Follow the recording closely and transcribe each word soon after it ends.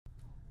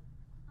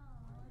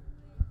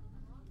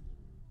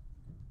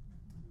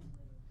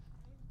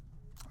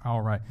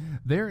All right.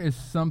 There is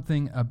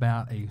something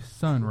about a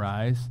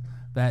sunrise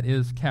that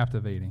is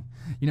captivating.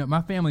 You know,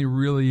 my family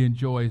really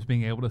enjoys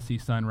being able to see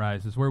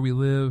sunrises. Where we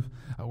live,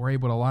 we're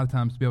able to, a lot of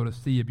times, to be able to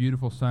see a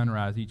beautiful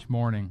sunrise each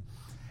morning.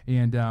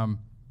 And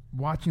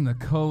watching the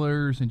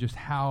colors and just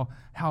how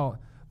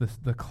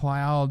the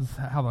clouds,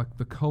 how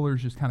the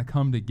colors just kind of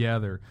come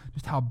together,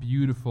 just how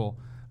beautiful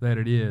that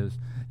it is.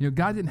 You know,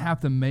 God didn't have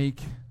to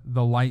make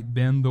the light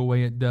bend the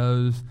way it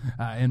does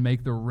and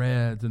make the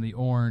reds and the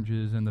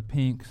oranges and the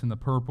pinks and the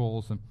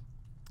purples and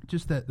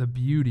just that the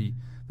beauty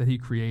that he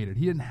created.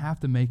 He didn't have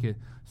to make it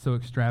so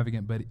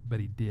extravagant, but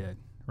he did,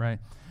 right?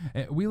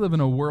 We live in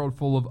a world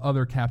full of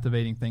other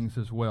captivating things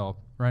as well,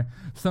 right?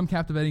 Some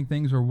captivating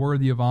things are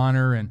worthy of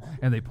honor and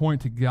they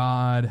point to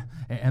God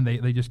and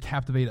they just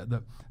captivate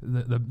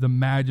the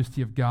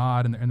majesty of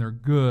God and they're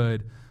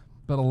good.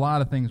 But a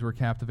lot of things we're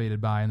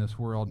captivated by in this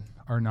world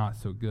are not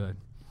so good,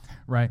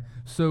 right?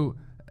 So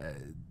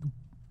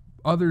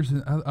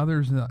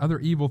other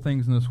evil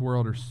things in this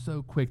world are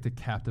so quick to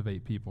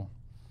captivate people.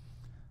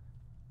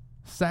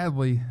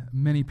 Sadly,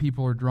 many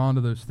people are drawn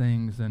to those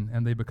things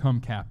and they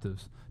become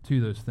captives to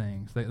those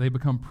things. They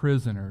become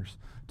prisoners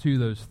to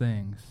those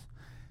things.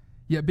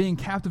 Yet being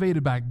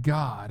captivated by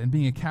God and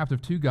being a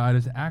captive to God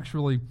is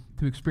actually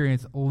to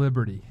experience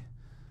liberty.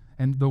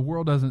 And the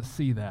world doesn't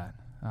see that.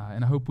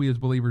 And I hope we as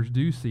believers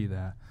do see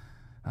that.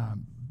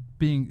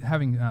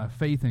 Having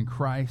faith in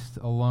Christ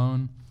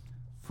alone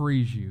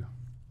frees you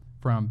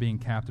from being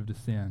captive to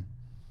sin.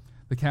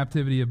 The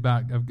captivity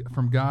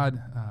from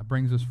God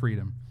brings us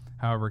freedom.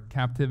 However,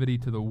 captivity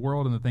to the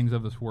world and the things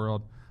of this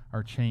world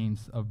are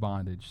chains of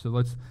bondage. So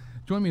let's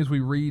join me as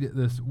we read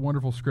this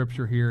wonderful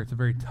scripture here. It's a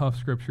very tough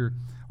scripture.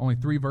 Only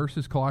 3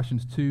 verses,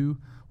 Colossians 2.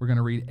 We're going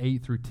to read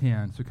 8 through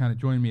 10. So kind of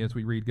join me as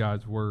we read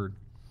God's word.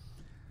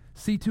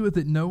 See to it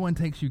that no one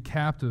takes you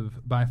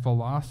captive by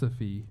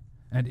philosophy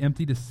and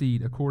empty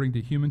deceit according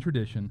to human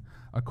tradition,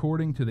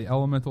 according to the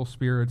elemental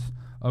spirits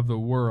of the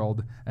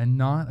world, and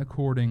not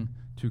according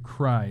to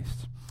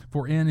Christ.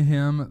 For in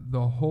him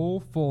the whole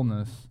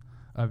fullness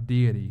of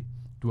deity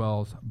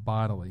dwells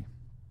bodily.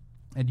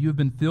 And you have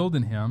been filled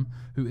in him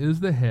who is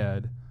the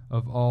head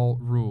of all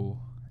rule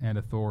and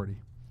authority.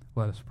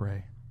 Let us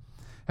pray.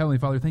 Heavenly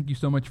Father, thank you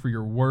so much for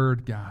your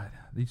word, God.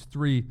 These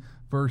 3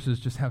 verses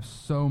just have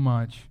so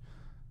much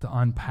to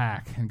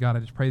unpack. And God, I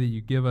just pray that you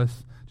give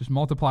us, just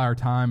multiply our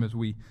time as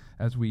we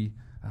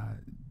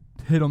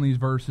hit on these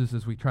verses,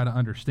 as we try to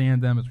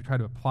understand them, as we try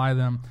to apply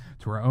them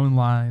to our own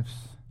lives.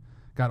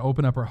 God,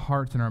 open up our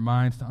hearts and our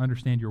minds to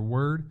understand your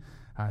word,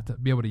 to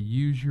be able to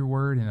use your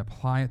word and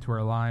apply it to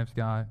our lives,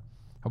 God.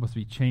 Help us to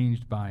be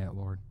changed by it,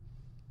 Lord.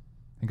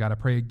 And God, I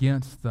pray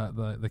against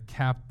the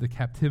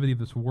captivity of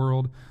this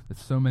world that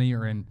so many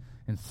are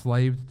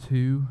enslaved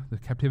to, the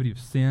captivity of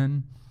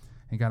sin.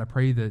 And God, I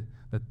pray that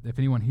if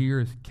anyone here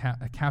is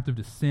captive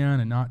to sin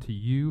and not to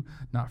you,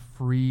 not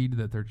freed,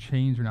 that their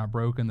chains are not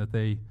broken, that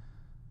they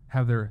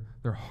have their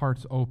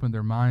hearts open,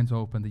 their minds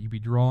open, that you be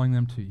drawing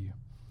them to you,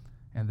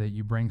 and that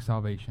you bring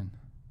salvation.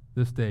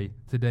 Today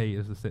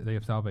is the day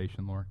of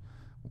salvation, Lord.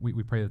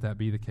 We pray that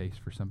be the case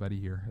for somebody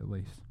here at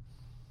least.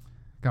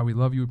 God, we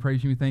love you, we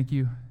praise you, we thank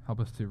you. Help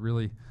us to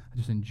really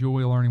just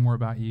enjoy learning more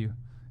about you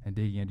and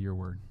digging into your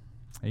word.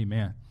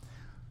 Amen.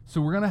 So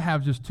we're going to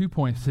have just 2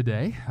 points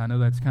today. I know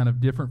that's kind of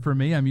different for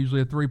me. I'm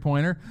usually a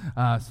 3-pointer,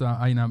 so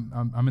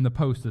I'm in the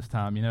post this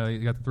time. You know,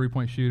 you got the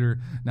 3-point shooter.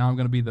 Now I'm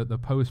going to be the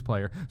post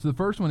player. So the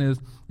first one is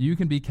you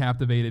can be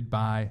captivated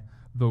by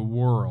the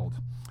world.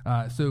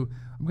 So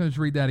I'm going to just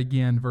read that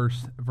again,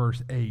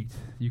 verse 8.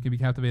 You can be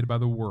captivated by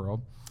the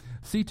world.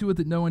 See to it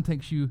that no one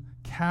takes you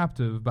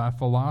captive by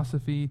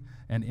philosophy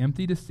and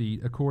empty deceit,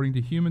 according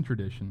to human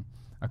tradition,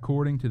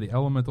 according to the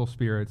elemental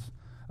spirits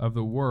of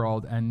the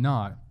world, and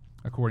not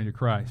according to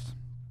Christ.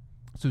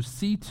 So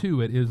see to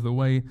it is the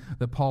way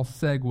that Paul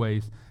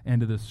segues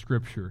into this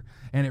scripture.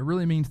 And it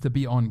really means to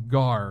be on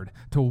guard,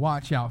 to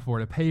watch out for,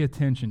 to pay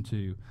attention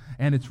to.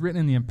 And it's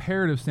written in the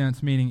imperative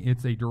sense, meaning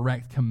it's a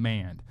direct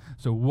command.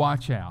 So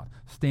watch out,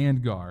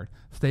 stand guard,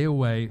 stay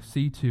away,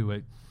 see to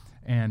it.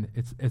 And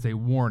it's a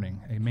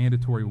warning, a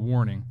mandatory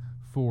warning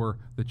for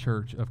the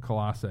church of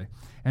Colossae.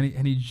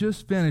 And he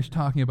just finished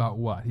talking about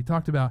what? He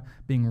talked about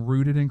being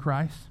rooted in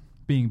Christ,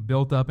 being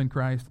built up in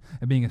Christ,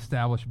 and being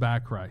established by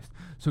Christ.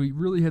 So he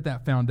really hit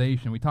that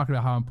foundation. We talked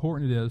about how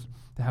important it is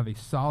to have a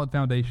solid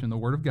foundation in the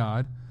Word of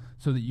God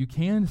so that you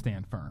can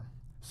stand firm,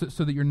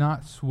 so that you're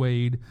not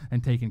swayed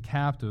and taken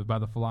captive by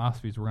the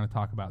philosophies we're going to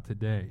talk about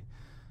today.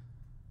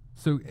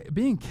 So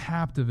being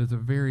captive is a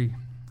very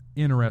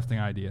interesting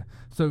idea.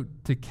 So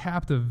to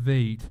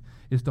captivate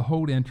is to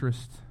hold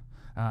interest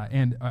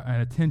and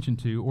attention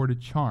to, or to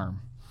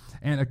charm.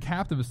 And a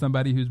captive is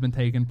somebody who's been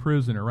taken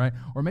prisoner, right?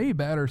 Or maybe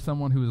better,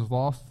 someone who has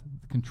lost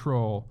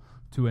control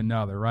to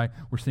another, right?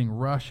 We're seeing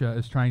Russia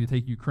is trying to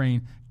take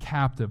Ukraine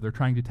captive. They're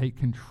trying to take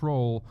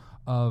control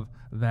of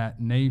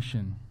that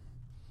nation.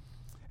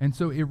 And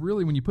so it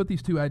really, when you put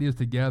these two ideas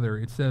together,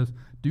 it says,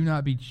 do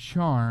not be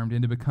charmed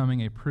into becoming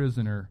a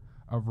prisoner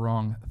of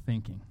wrong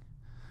thinking.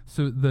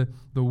 So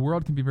the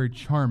world can be very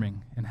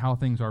charming in how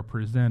things are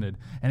presented,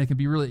 and it can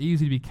be really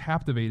easy to be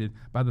captivated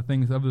by the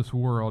things of this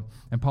world.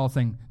 And Paul's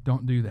saying,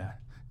 don't do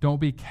that.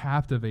 Don't be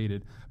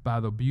captivated by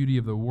the beauty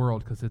of the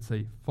world, because it's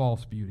a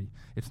false beauty.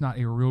 It's not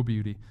a real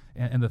beauty.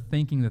 And the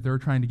thinking that they're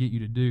trying to get you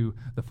to do,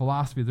 the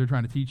philosophy that they're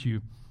trying to teach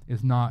you,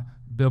 is not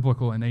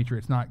biblical in nature.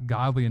 It's not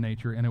godly in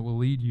nature, and it will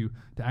lead you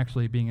to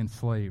actually being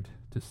enslaved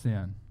to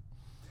sin.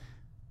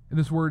 And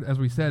this word, as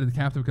we said, the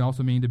captive can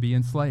also mean to be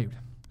enslaved.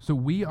 So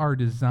we are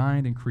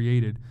designed and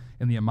created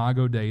in the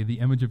imago Dei, the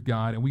image of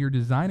God, and we are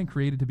designed and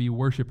created to be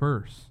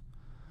worshipers.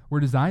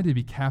 We're designed to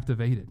be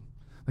captivated.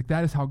 Like,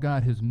 that is how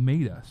God has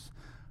made us.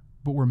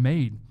 But we're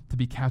made to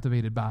be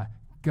captivated by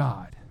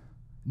God,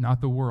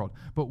 not the world.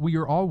 But we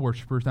are all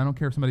worshipers. I don't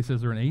care if somebody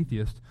says they're an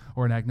atheist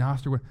or an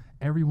agnostic.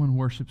 Everyone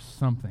worships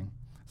something.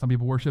 Some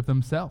people worship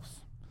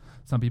themselves.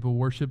 Some people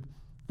worship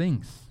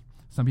things.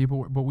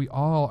 But we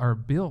all are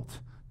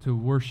built to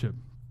worship.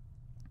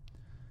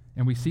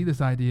 And we see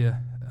this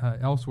idea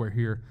elsewhere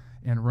here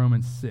in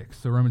Romans 6.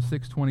 So Romans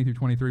 6, 20 through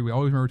 23. We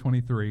always remember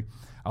 23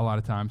 a lot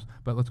of times.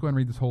 But let's go ahead and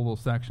read this whole little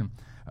section.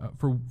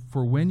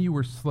 For when you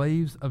were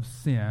slaves of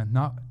sin,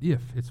 not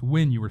if, it's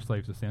when you were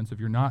slaves of sin. So if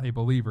you're not a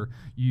believer,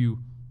 you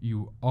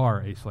are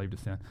a slave to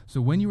sin.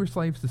 So when you were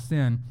slaves to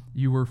sin,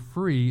 you were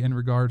free in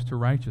regards to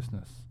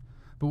righteousness.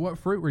 But what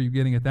fruit were you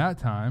getting at that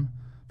time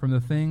from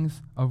the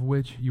things of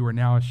which you are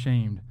now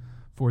ashamed?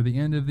 For the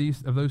end of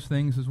those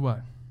things is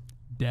what?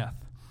 Death.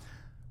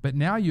 But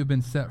now you have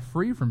been set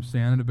free from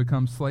sin and have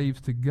become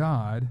slaves to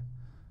God.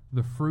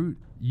 The fruit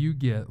you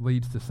get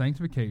leads to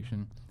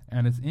sanctification,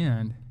 and its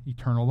end,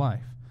 eternal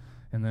life.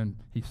 And then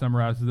he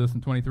summarizes this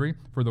in 23.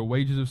 For the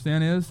wages of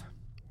sin is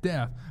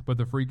death, but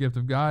the free gift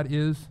of God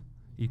is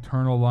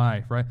eternal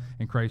life, right?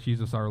 In Christ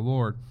Jesus our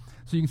Lord.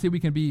 So you can see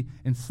we can be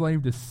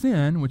enslaved to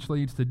sin, which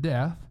leads to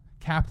death,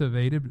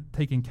 captivated,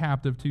 taken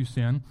captive to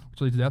sin, which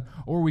leads to death,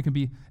 or we can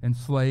be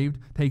enslaved,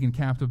 taken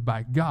captive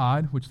by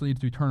God, which leads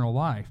to eternal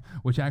life,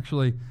 which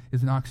actually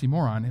is an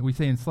oxymoron. We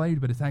say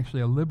enslaved, but it's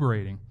actually a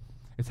liberating.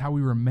 It's how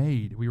we were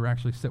made. We were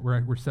actually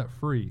we're set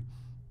free.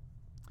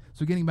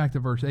 So getting back to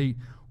verse 8,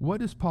 what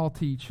does Paul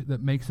teach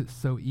that makes it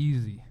so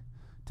easy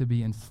to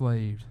be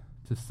enslaved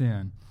to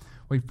sin?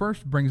 Well, he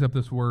first brings up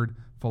this word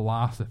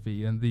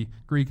philosophy, and the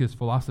Greek is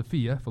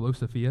philosophia.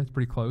 It's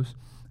pretty close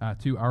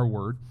to our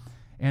word,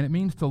 and it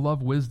means to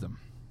love wisdom.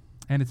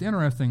 And it's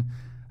interesting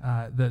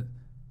that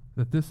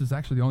this is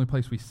actually the only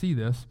place we see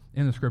this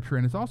in the Scripture,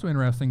 and it's also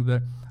interesting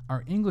that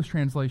our English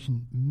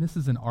translation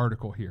misses an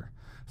article here.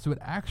 So it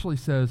actually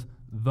says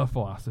the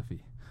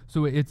philosophy.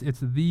 So it's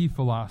the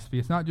philosophy.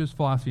 It's not just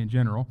philosophy in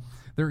general.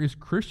 There is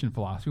Christian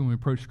philosophy when we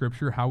approach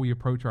Scripture, how we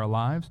approach our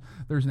lives.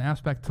 There's an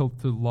aspect to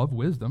love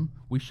wisdom.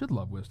 We should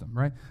love wisdom,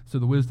 right? So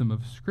the wisdom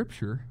of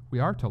Scripture, we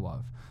are to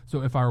love.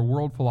 So if our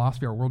world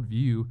philosophy, our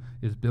worldview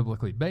is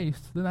biblically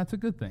based, then that's a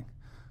good thing.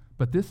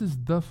 But this is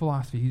the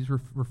philosophy. He's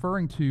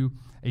referring to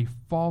a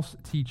false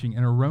teaching,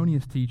 an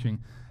erroneous teaching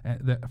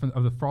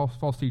of the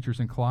false teachers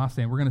in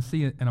Colossae. And we're going to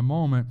see in a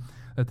moment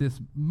that this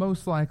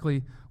most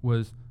likely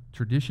was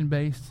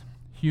tradition-based,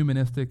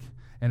 humanistic,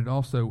 and it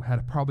also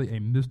had probably a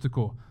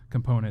mystical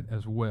component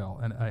as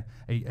well, and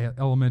a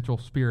elemental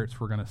spirits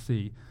we're going to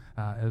see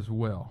as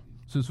well.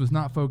 So this was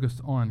not focused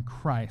on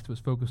Christ. It was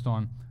focused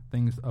on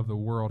things of the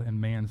world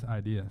and man's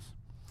ideas.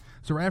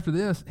 So right after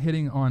this,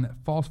 hitting on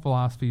false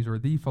philosophies or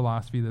the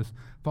philosophy, this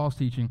false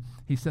teaching,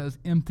 he says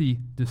empty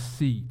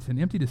deceit. And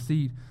empty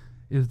deceit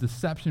is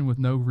deception with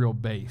no real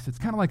base. It's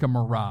kind of like a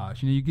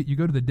mirage. You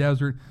go to the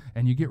desert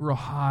and you get real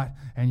hot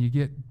and you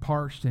get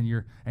parched and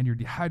you're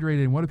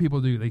dehydrated. And what do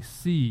people do? They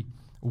see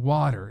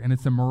water and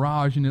it's a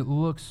mirage and it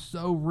looks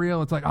so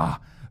real. It's like,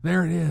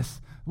 there it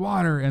is,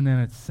 water, and then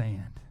it's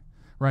sand,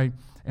 right?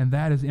 And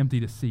that is empty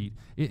deceit.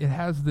 It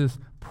has this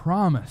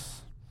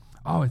promise.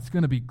 Oh, it's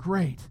going to be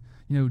great.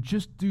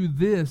 Just do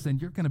this and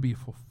you're going to be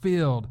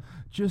fulfilled.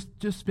 Just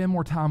spend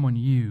more time on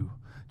you.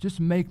 Just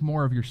make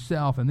more of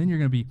yourself, and then you're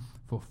going to be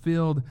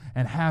fulfilled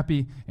and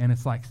happy, and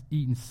it's like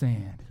eating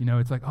sand.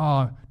 It's like,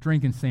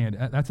 drinking sand.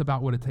 That's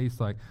about what it tastes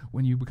like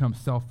when you become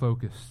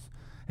self-focused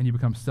and you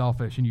become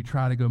selfish and you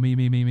try to go me.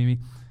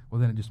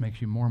 Well, then it just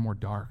makes you more and more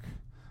dark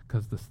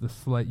because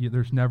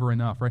there's never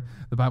enough, right?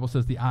 The Bible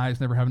says the eyes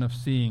never have enough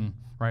seeing,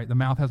 right? The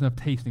mouth has enough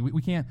tasting.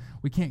 We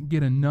can't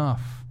get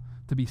enough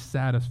to be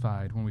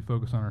satisfied when we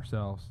focus on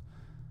ourselves.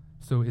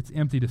 So it's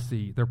empty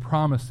deceit. They're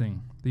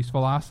promising. These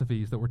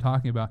philosophies that we're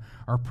talking about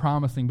are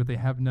promising, but they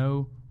have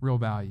no real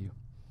value.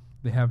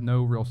 They have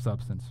no real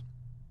substance.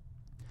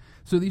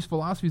 So these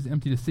philosophies of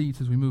empty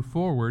deceits, as we move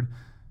forward,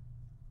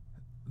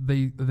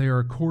 they are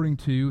according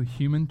to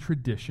human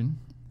tradition,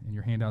 in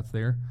your handouts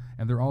there,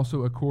 and they're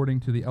also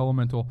according to the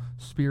elemental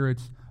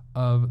spirits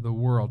of the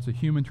world. So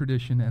human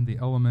tradition and the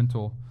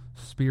elemental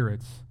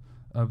spirits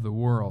of the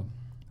world.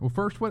 Well,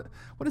 first, what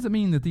does it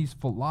mean that these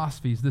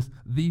philosophies,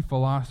 the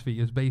philosophy,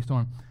 is based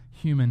on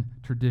human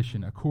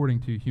tradition,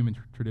 according to human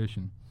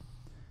tradition?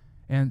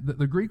 And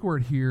the Greek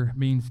word here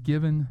means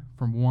given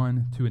from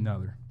one to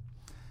another.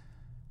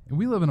 And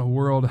we live in a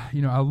world,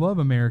 I love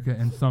America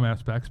in some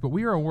aspects, but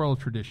we are a world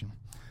of tradition.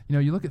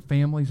 You look at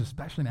families,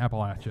 especially in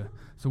Appalachia.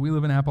 So we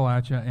live in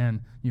Appalachia,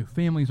 and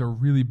families are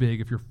really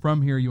big. If you're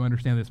from here, you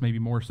understand this maybe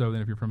more so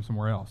than if you're from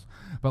somewhere else.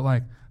 But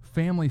like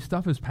family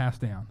stuff is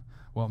passed down.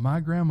 Well, my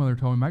grandmother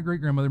told me, my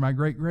great-grandmother, my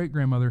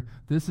great-great-grandmother,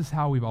 this is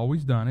how we've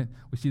always done it.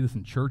 We see this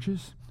in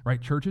churches,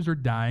 right? Churches are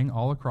dying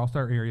all across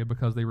our area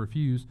because they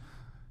refuse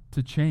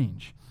to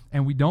change.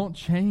 And we don't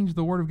change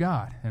the Word of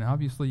God. And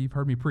obviously, you've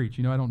heard me preach.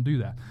 I don't do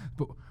that.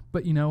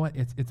 But you know what?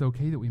 It's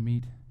okay that we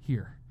meet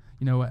here.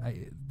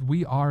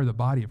 We are the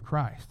body of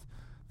Christ.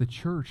 The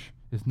church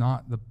is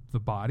not the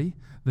body.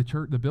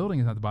 The building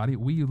is not the body.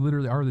 We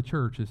literally are the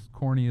church, as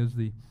corny as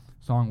the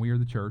song "We Are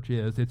the Church"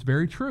 is. It's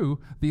very true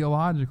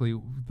theologically.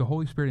 The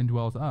Holy Spirit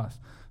indwells us.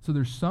 So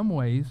there's some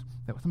ways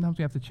that sometimes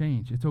we have to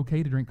change. It's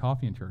okay to drink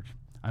coffee in church.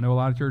 I know a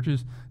lot of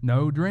churches,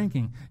 no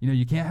drinking.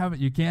 You can't have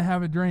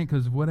a drink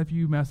because what if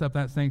you mess up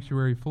that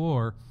sanctuary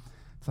floor?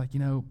 It's like,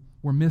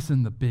 we're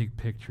missing the big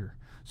picture.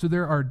 So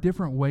there are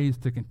different ways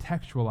to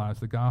contextualize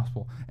the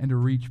gospel and to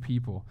reach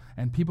people.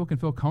 And people can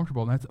feel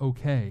comfortable, and that's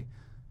okay.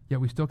 Yet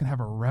we still can have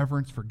a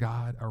reverence for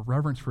God, a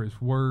reverence for His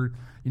Word,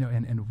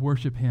 and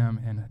worship Him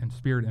in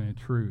spirit and in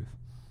truth.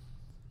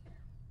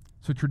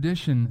 So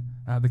tradition,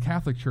 the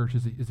Catholic Church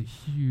is a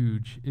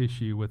huge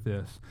issue with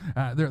this.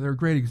 There are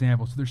great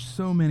examples. There's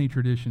so many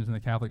traditions in the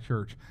Catholic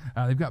Church.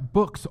 They've got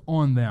books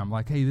on them,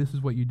 like, hey, this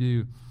is what you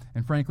do.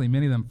 And frankly,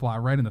 many of them fly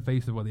right in the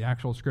face of what the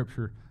actual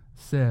Scripture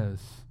says.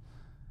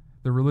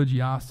 The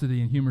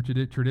religiosity and human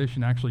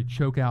tradition actually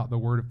choke out the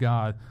Word of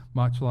God,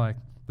 much like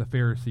the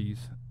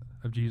Pharisees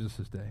of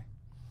Jesus' day.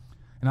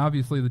 And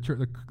obviously,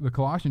 the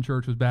Colossian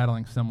church was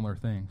battling similar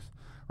things,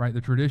 right?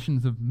 The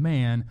traditions of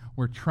man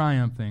were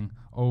triumphing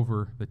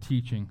over the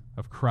teaching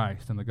of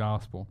Christ and the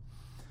gospel.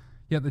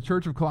 Yet the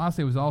church of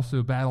Colossae was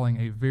also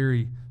battling a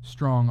very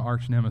strong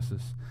arch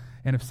nemesis.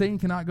 And if Satan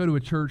cannot go to a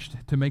church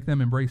to make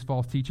them embrace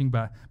false teaching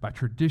by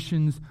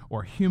traditions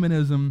or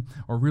humanism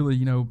or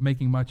really,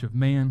 making much of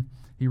man,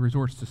 he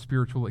resorts to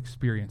spiritual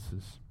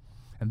experiences.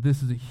 And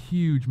this is a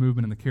huge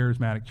movement in the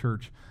charismatic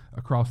church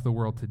across the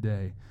world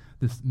today.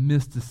 This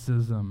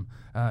mysticism.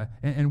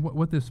 And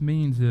what this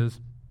means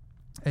is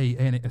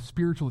a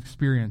spiritual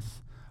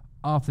experience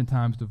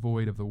oftentimes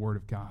devoid of the Word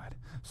of God.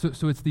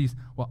 So it's these,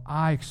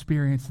 I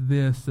experienced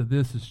this, so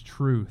this is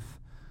truth,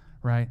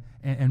 right?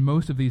 And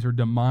most of these are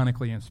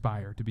demonically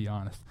inspired, to be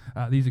honest.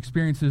 These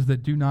experiences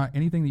that do not,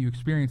 anything that you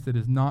experience that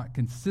is not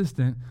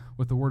consistent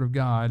with the Word of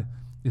God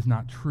is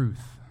not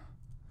truth.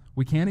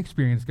 We can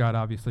experience God,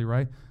 obviously,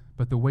 right?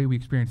 But the way we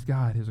experience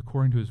God is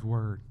according to His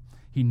Word.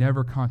 He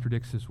never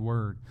contradicts His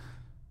Word.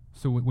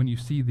 So when you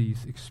see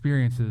these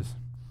experiences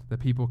that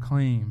people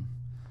claim,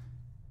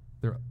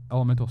 they're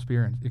elemental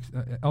spirits.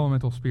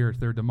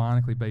 They're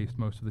demonically based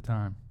most of the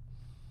time.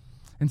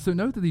 And so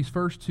note that these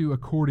first two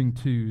according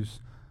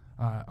tos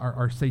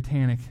are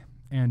satanic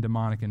and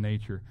demonic in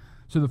nature.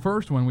 So the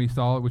first one we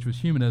saw, which was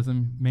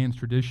humanism, man's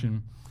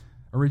tradition,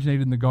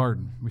 originated in the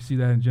garden. We see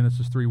that in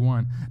Genesis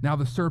 3:1. Now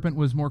the serpent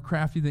was more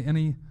crafty than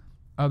any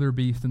other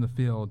beast in the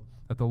field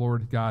that the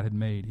Lord God had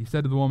made. He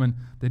said to the woman,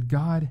 did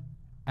God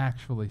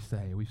actually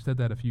say? We've said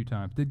that a few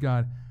times. Did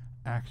God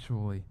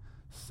actually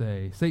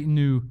say? Satan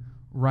knew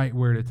right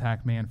where to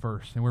attack man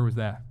first. And where was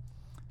that?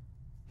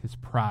 His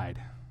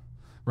pride,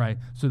 right?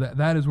 So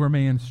that is where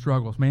man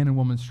struggles. Man and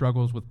woman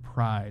struggles with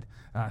pride.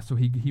 So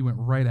he went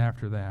right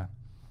after that.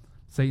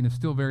 Satan is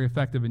still very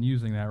effective in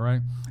using that,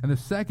 right? And the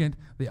second,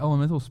 the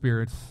elemental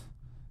spirits,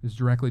 is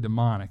directly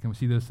demonic. And we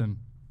see this in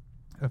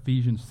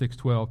Ephesians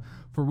 6:12.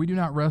 For we do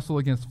not wrestle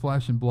against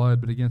flesh and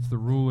blood, but against the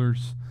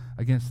rulers,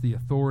 against the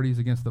authorities,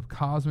 against the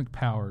cosmic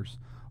powers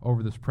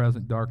over this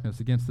present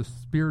darkness, against the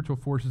spiritual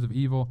forces of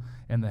evil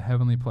in the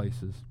heavenly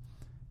places.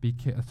 Be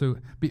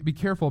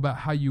careful about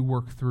how you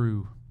work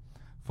through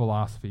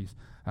philosophies.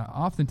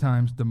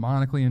 Oftentimes,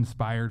 demonically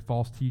inspired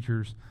false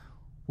teachers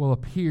will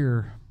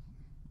appear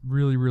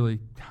really, really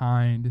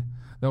kind.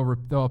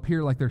 They'll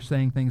appear like they're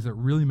saying things that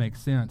really make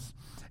sense.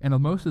 And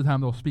most of the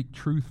time, they'll speak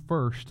truth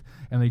first,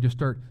 and they just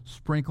start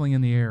sprinkling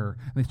in the air,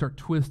 and they start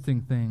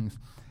twisting things,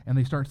 and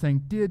they start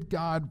saying, did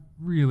God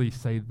really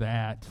say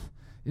that?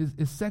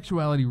 Is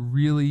sexuality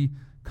really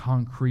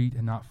concrete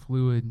and not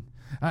fluid?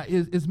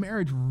 Is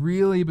marriage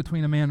really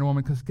between a man and a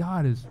woman? Because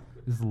God is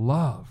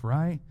love,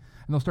 right?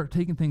 And they'll start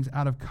taking things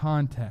out of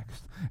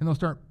context, and they'll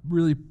start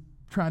really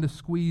trying to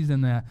squeeze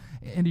in that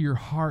into your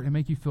heart and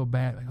make you feel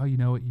bad. Like, oh, you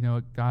know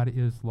what? God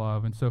is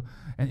love. And so,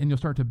 and you'll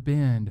start to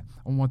bend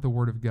on what the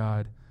Word of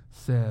God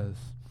says.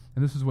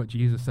 And this is what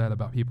Jesus said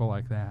about people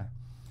like that.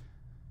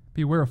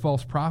 Beware of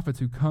false prophets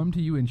who come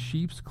to you in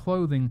sheep's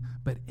clothing,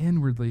 but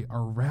inwardly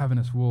are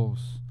ravenous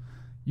wolves.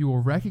 You will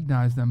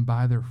recognize them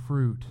by their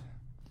fruit.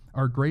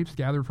 Are grapes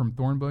gathered from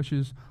thorn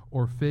bushes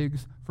or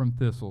figs from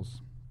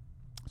thistles?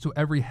 So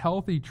every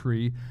healthy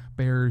tree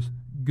bears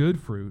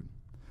good fruit,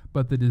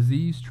 but the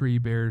diseased tree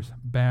bears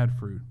bad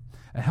fruit.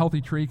 A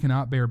healthy tree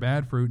cannot bear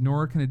bad fruit,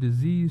 nor can a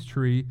diseased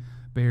tree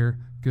bear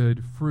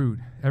good fruit.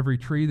 Every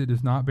tree that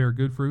does not bear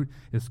good fruit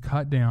is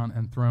cut down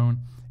and thrown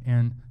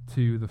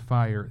into the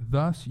fire.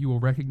 Thus you will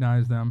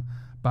recognize them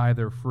by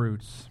their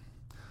fruits.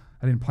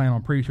 I didn't plan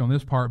on preaching on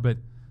this part, but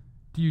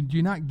Do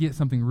you not get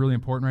something really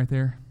important right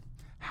there?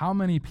 How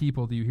many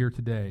people do you hear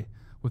today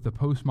with the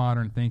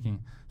postmodern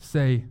thinking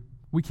say,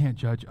 we can't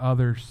judge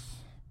others?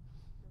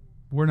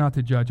 We're not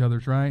to judge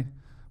others, right?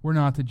 We're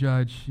not to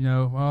judge, I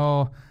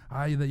know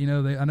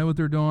what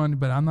they're doing,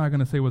 but I'm not going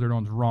to say what they're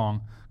doing is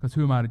wrong, because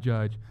who am I to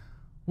judge?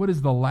 What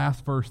does the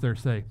last verse there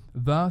say?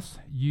 Thus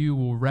you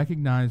will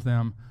recognize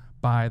them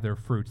by their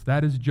fruits.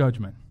 That is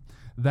judgment.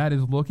 That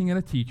is looking at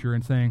a teacher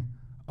and saying,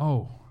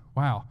 oh,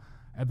 wow,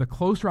 the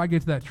closer I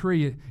get to that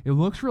tree, it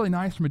looks really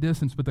nice from a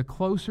distance, but the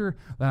closer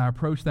that I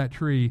approach that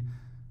tree,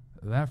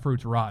 that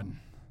fruit's rotten.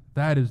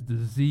 That is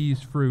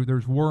diseased fruit.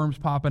 There's worms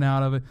popping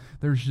out of it.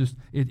 There's just,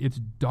 it's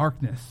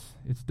darkness.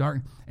 It's dark.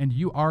 And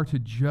you are to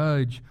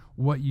judge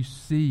what you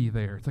see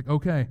there. It's like,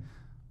 okay,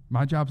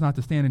 my job's not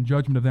to stand in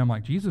judgment of them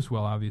like Jesus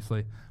will,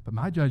 obviously, but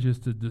my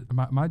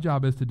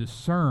job is to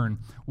discern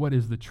what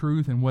is the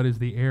truth and what is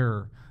the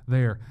error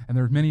there. And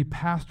there's many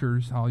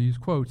pastors, I'll use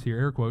quotes here,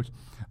 air quotes,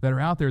 that are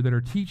out there that are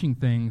teaching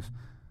things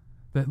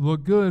that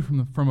look good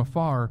from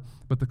afar,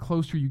 but the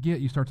closer you get,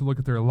 you start to look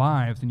at their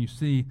lives and you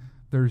see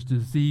there's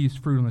diseased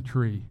fruit on the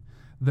tree.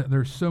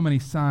 There's so many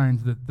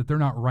signs that they're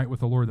not right with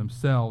the Lord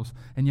themselves,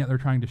 and yet they're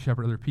trying to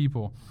shepherd other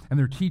people. And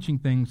they're teaching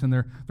things, and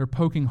they're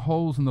poking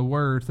holes in the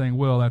word, saying,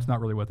 well, that's not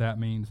really what that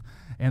means.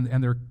 And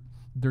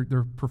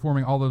they're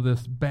performing all of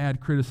this bad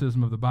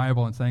criticism of the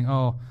Bible and saying,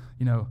 oh,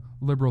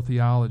 liberal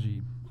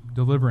theology,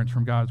 deliverance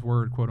from God's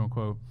word, quote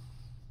unquote.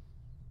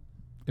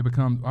 It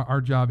becomes,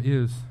 our job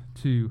is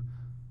to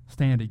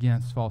stand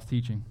against false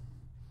teaching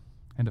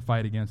and to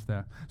fight against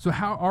that. So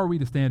how are we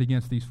to stand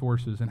against these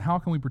forces, and how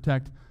can we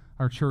protect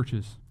our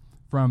churches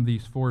from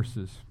these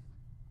forces?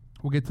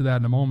 We'll get to that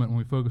in a moment when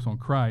we focus on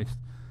Christ.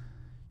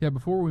 Yeah,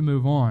 before we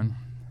move on,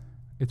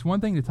 it's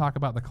one thing to talk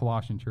about the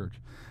Colossian church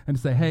and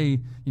to say, hey,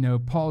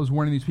 Paul is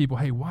warning these people,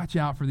 hey, watch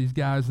out for these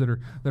guys that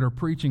are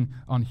preaching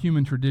on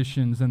human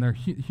traditions and their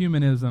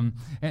humanism,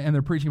 and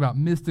they're preaching about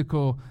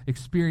mystical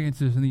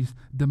experiences and these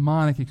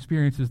demonic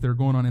experiences that are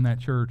going on in that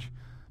church.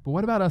 But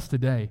what about us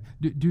today?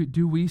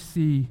 Do we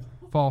see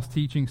false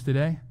teachings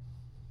today?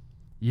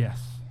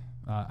 Yes.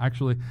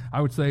 Actually,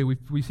 I would say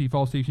we see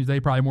false teachings today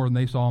probably more than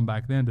they saw them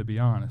back then, to be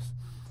honest.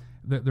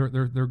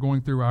 They're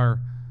going through our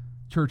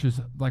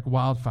churches like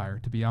wildfire,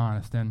 to be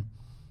honest. And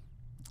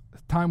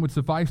time would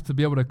suffice to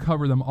be able to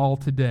cover them all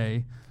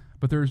today.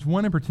 But there's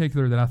one in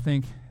particular that I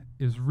think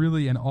is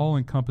really an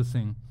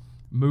all-encompassing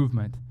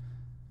movement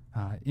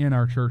in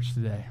our church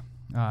today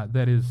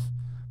that is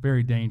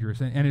very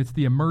dangerous. And it's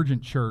the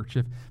emergent church.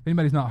 If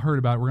anybody's not heard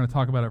about it, we're going to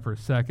talk about it for a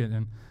second.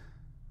 And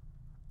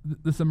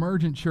this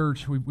emergent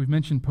church, we've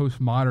mentioned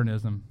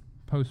postmodernism,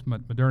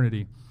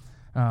 postmodernity,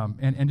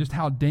 and just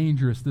how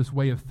dangerous this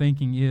way of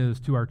thinking is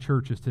to our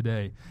churches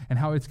today, and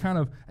how it's kind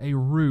of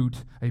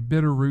a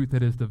bitter root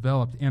that is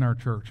developed in our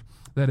church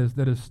that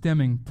is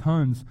stemming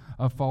tons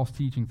of false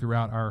teaching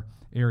throughout our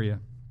area.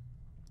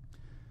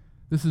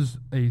 This is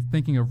a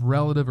thinking of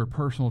relative or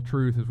personal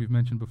truth, as we've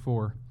mentioned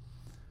before.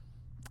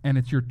 And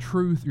it's your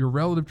truth, your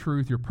relative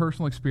truth, your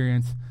personal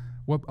experience,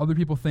 what other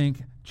people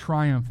think,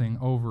 triumphing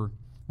over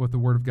what the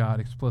Word of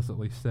God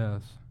explicitly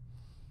says.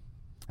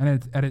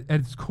 And at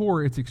its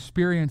core, it's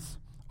experience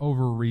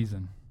over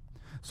reason.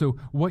 So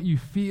what you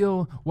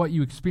feel, what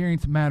you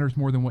experience matters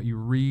more than what you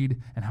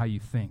read and how you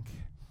think.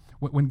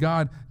 When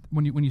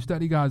you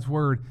study God's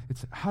Word,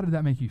 it's how did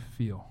that make you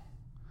feel?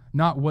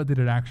 Not what did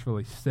it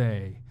actually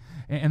say.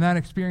 And that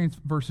experience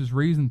versus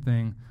reason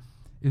thing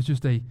is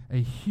just a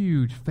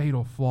huge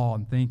fatal flaw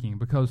in thinking,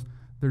 because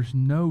there's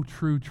no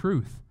true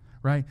truth.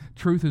 Right?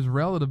 Truth is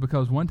relative,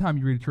 because one time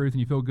you read a truth and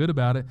you feel good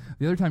about it.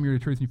 The other time you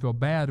read a truth and you feel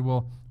bad.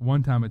 Well,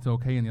 one time it's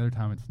okay and the other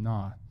time it's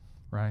not.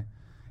 Right?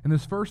 And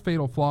this first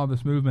fatal flaw of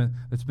this movement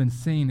that's been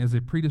seen is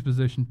a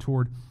predisposition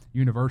toward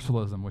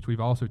universalism, which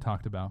we've also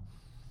talked about.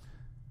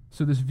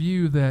 So this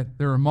view that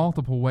there are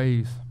multiple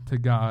ways to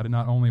God and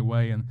not only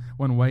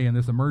one way, and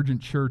this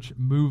emergent church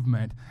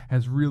movement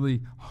has really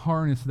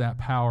harnessed that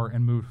power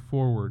and moved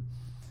forward.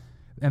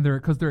 And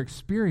because their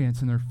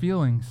experience and their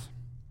feelings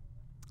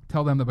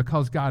tell them that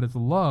because God is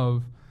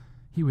love,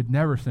 he would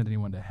never send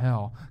anyone to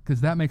hell, because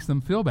that makes them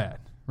feel bad,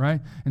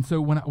 right? And so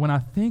when I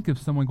think of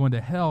someone going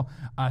to hell,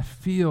 I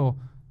feel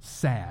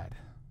sad.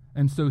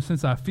 And so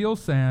since I feel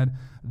sad,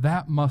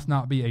 that must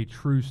not be a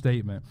true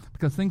statement,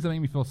 because things that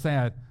make me feel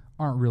sad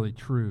aren't really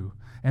true.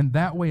 And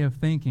that way of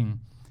thinking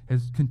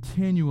is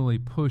continually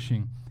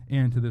pushing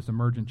into this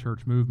emergent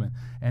church movement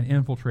and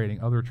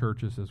infiltrating other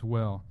churches as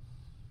well.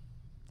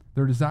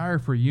 Their desire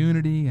for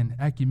unity and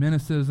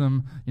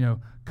ecumenicism,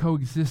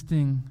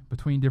 coexisting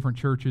between different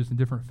churches and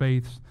different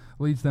faiths,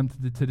 leads them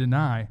to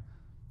deny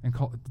and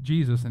call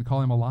Jesus and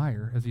call him a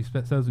liar. As he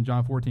says in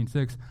John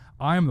 14:6,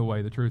 I am the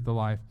way, the truth, the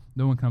life.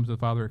 No one comes to the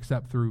Father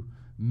except through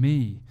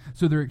me.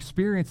 So their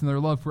experience and their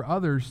love for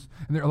others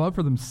and their love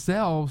for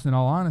themselves, in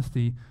all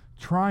honesty,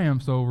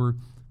 triumphs over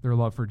their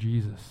love for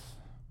Jesus.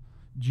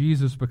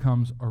 Jesus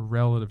becomes a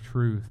relative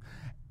truth,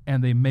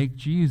 and they make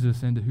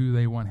Jesus into who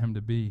they want him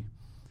to be.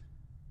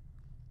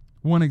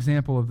 One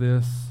example of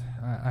this,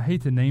 I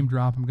hate to name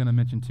drop, I'm going to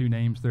mention two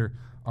names. They're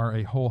are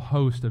a whole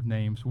host of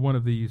names. One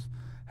of these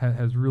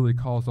has really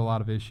caused a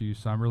lot of issues,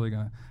 so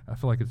I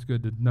feel like it's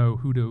good to know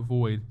who to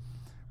avoid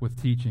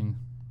with teaching.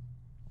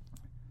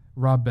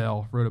 Rob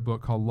Bell wrote a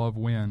book called Love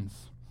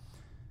Wins.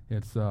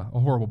 It's a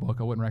horrible book.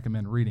 I wouldn't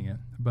recommend reading it,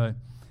 but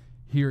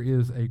here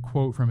is a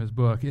quote from his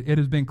book. It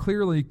has been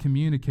clearly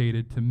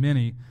communicated to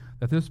many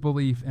that this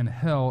belief in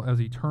hell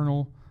as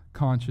eternal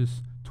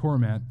conscious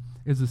torment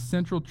is a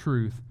central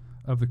truth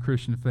of the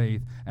Christian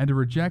faith, and to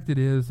reject it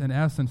is, in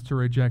essence, to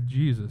reject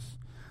Jesus.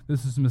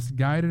 This is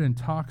misguided and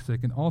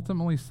toxic and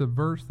ultimately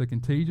subverts the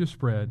contagious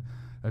spread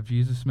of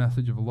Jesus'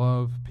 message of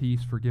love,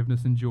 peace,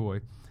 forgiveness, and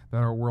joy that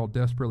our world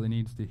desperately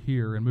needs to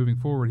hear. And moving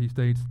forward, he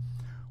states,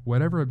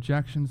 whatever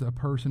objections a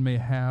person may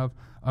have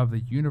of the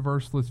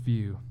universalist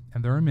view,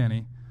 and there are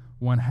many,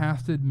 one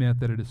has to admit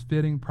that it is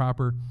fitting,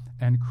 proper,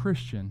 and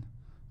Christian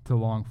to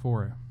long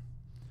for it.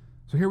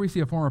 So here we see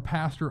a former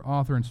pastor,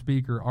 author, and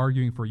speaker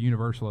arguing for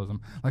universalism.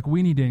 Like,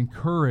 we need to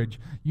encourage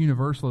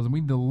universalism.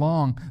 We need to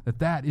long that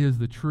that is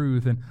the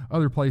truth. And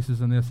other places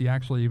in this, he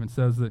actually even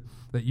says that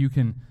you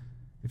can,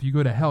 if you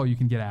go to hell, you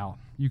can get out.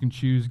 You can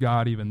choose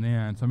God even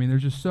then. So, I mean,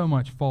 there's just so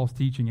much false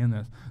teaching in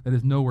this that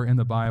is nowhere in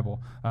the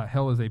Bible.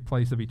 Hell is a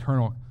place of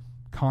eternal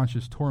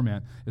conscious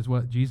torment, is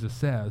what Jesus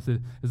says.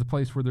 It is a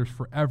place where there's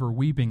forever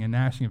weeping and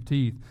gnashing of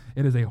teeth.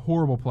 It is a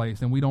horrible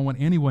place, and we don't want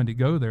anyone to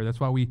go there.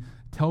 That's why we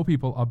tell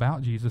people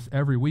about Jesus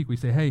every week. We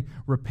say, hey,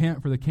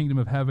 repent, for the kingdom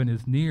of heaven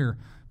is near.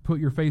 Put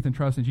your faith and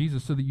trust in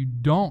Jesus so that you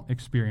don't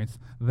experience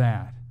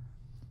that.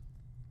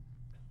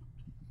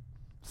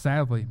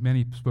 Sadly,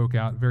 many spoke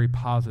out very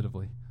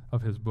positively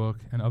of his book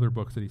and other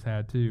books that he's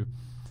had too.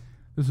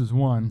 This is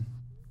one.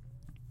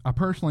 I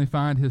personally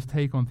find his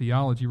take on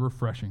theology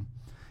refreshing.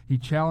 He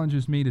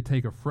challenges me to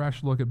take a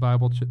fresh look at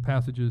Bible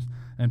passages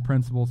and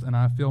principles, and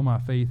I feel my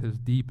faith has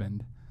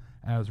deepened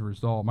as a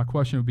result. My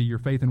question would be, your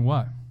faith in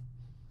what?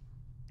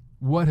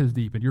 What has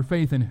deepened? Your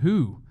faith in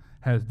who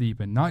has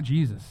deepened? Not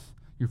Jesus.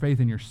 Your faith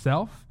in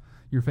yourself?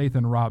 Your faith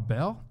in Rob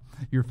Bell?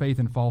 Your faith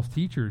in false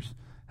teachers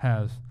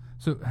has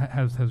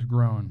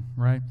grown,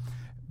 right?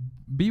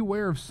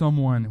 Beware of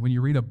someone, when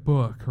you read a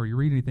book or you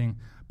read anything,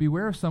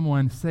 beware of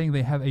someone saying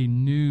they have a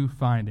new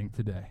finding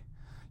today.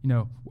 You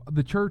know,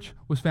 the church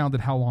was founded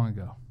how long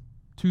ago?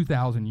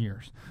 2,000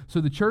 years. So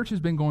the church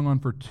has been going on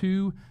for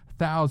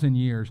 2,000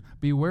 years.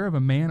 Beware of a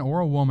man or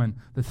a woman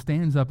that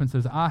stands up and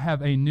says, I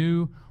have a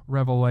new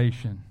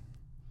revelation.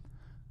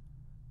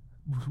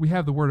 We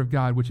have the Word of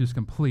God, which is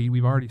complete.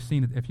 We've already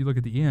seen it. If you look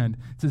at the end,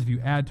 it says if you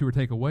add to or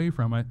take away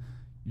from it,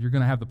 you're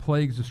going to have the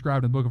plagues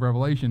described in the book of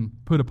Revelation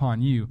put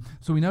upon you.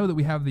 So we know that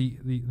we have the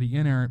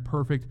inerrant,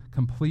 perfect,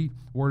 complete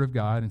Word of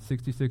God in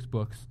 66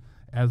 books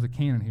as a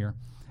canon here.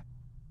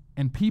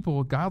 And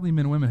people, godly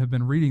men and women, have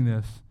been reading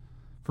this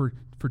for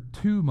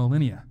 2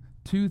 millennia,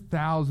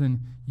 2,000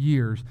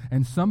 years.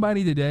 And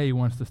somebody today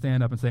wants to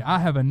stand up and say, I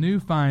have a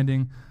new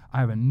finding. I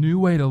have a new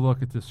way to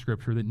look at this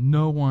scripture that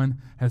no one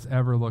has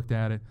ever looked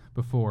at it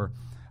before.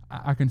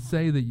 I can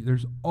say that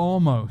there's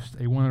almost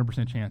a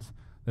 100% chance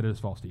that it is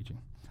false teaching.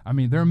 I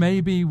mean, there may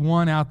be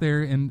one out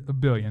there in a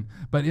billion,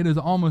 but it is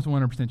almost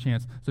 100%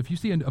 chance. So if you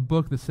see a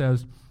book that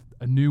says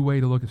a new way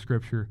to look at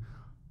Scripture,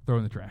 throw it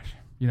in the trash.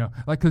 You know,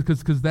 like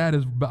because that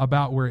is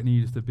about where it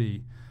needs to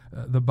be.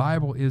 The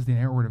Bible is the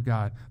inerrant Word of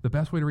God. The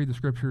best way to read the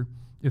Scripture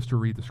is to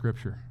read the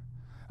Scripture.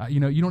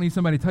 You don't need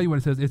somebody to tell you what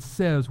it says. It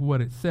says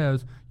what it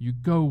says. You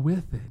go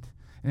with it.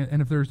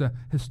 And if there's a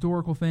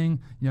historical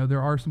thing,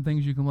 there are some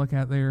things you can look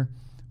at there.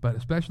 But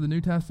especially the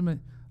New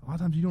Testament, a lot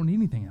of times you don't need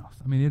anything else.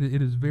 I mean,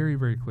 it is very,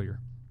 very clear.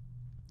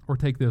 Or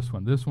take this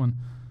one. This one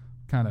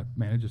kind of,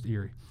 it's just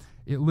eerie.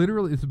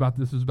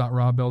 This is about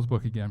Rob Bell's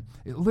book again.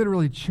 It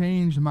literally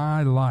changed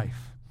my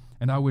life.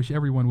 And I wish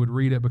everyone would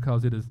read it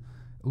because it is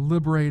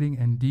liberating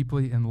and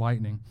deeply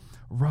enlightening.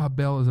 Rob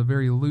Bell is a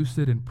very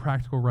lucid and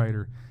practical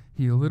writer.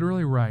 He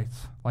literally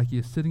writes like he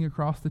is sitting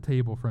across the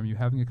table from you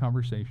having a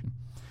conversation.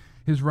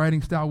 His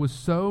writing style was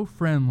so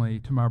friendly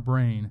to my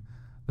brain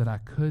that I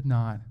could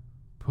not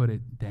put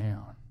it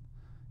down.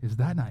 Is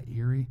that not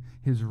eerie?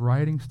 His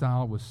writing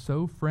style was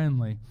so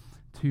friendly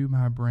to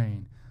my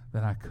brain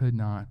that I could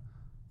not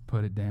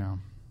put it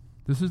down.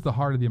 This is the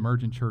heart of the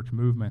emergent church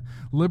movement.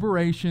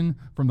 Liberation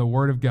from the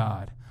Word of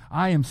God.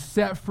 I am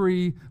set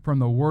free from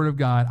the Word of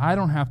God. I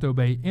don't have to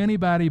obey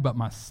anybody but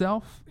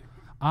myself.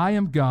 I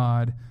am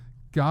God.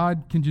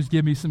 God can just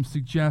give me some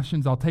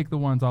suggestions. I'll take the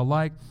ones I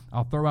like.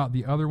 I'll throw out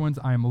the other ones.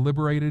 I am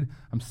liberated.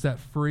 I'm set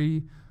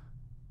free.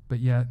 But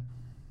yet,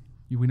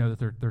 we know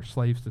that they're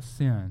slaves to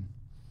sin.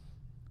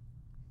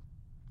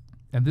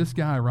 And this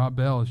guy, Rob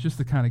Bell, is just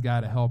the kind of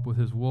guy to help with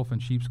his wolf in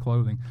sheep's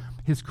clothing.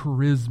 His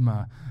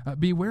charisma.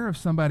 Beware of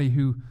somebody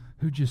who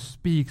just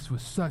speaks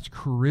with such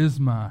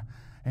charisma.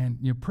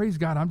 And praise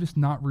God, I'm just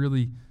not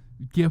really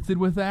gifted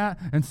with that.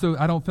 And so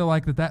I don't feel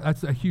like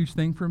that's a huge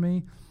thing for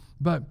me.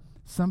 But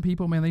some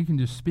people, man, they can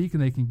just speak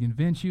and they can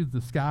convince you that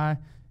the sky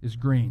is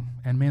green.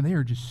 And man, they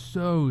are just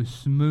so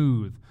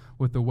smooth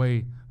with the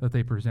way that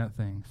they present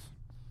things.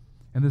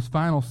 And this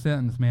final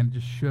sentence, man, it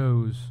just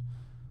shows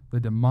the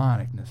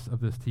demonicness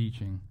of this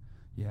teaching.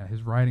 Yeah,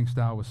 his writing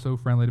style was so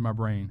friendly to my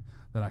brain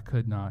that I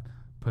could not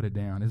put it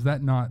down. Is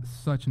that not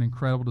such an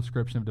incredible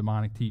description of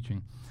demonic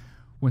teaching?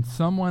 When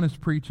someone is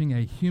preaching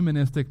a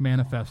humanistic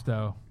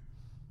manifesto,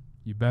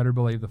 you better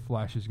believe the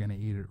flesh is going to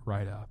eat it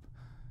right up.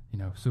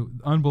 So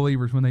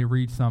unbelievers, when they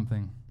read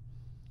something,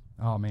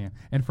 oh man.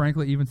 And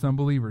frankly, even some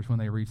believers, when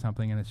they read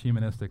something and it's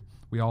humanistic,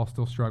 we all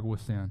still struggle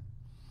with sin.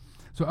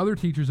 So other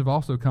teachers have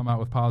also come out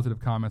with positive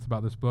comments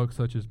about this book,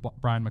 such as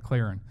Brian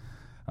McLaren,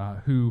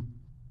 who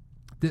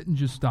didn't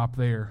just stop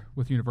there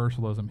with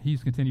universalism.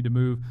 He's continued to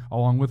move,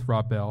 along with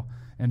Rob Bell,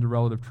 into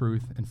relative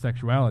truth and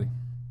sexuality.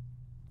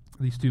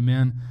 These two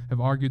men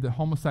have argued that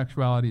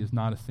homosexuality is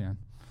not a sin,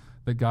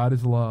 that God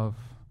is love.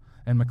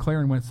 And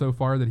McLaren went so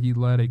far that he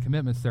led a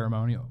commitment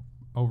ceremony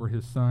over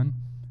his son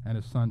and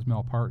his son's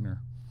male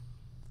partner.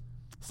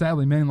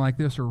 Sadly, men like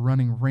this are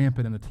running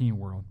rampant in the teen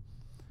world.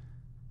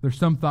 There's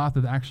some thought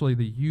that actually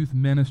the youth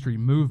ministry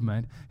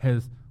movement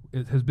has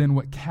been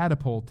what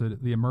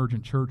catapulted the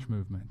emergent church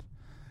movement.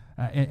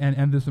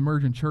 And this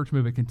emergent church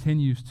movement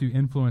continues to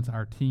influence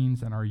our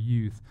teens and our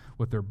youth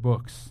with their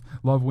books.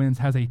 Love Wins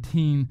has a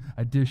teen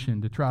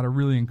edition to try to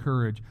really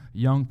encourage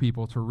young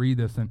people to read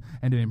this and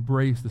to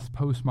embrace this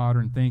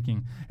postmodern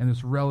thinking and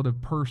this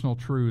relative personal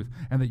truth,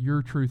 and that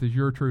your truth is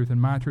your truth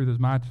and my truth is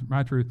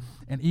my truth.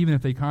 And even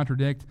if they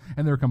contradict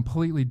and they're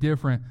completely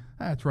different,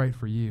 that's right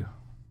for you.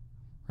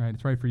 Right?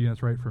 It's right for you and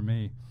it's right for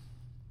me.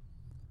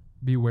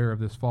 Beware of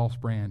this false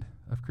brand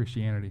of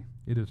Christianity.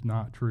 It is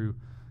not true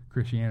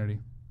Christianity.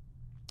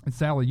 And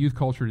sadly, youth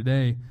culture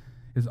today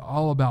is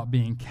all about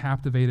being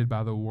captivated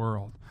by the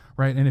world,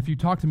 right? And if you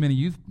talk to many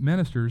youth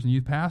ministers and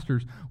youth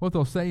pastors, what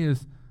they'll say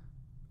is,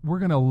 we're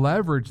going to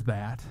leverage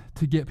that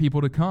to get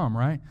people to come,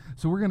 right?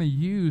 So we're going to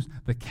use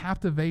the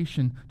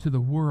captivation to the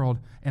world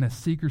in a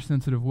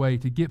seeker-sensitive way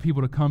to get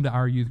people to come to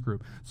our youth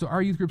group. So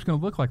our youth group's going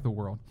to look like the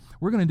world.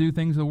 We're going to do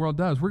things the world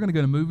does. We're going to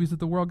go to movies that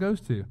the world goes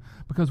to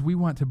because we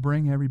want to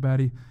bring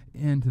everybody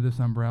into this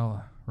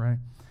umbrella, right?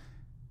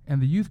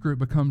 And the youth group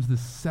becomes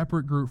this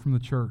separate group from the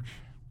church,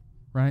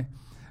 right?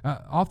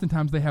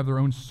 Oftentimes they have their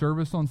own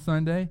service on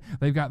Sunday.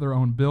 They've got their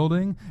own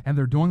building, and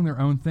they're doing their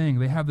own thing.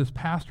 They have this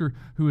pastor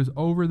who is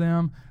over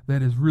them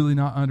that is really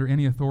not under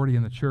any authority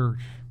in the church.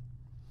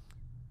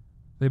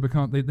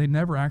 They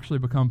never actually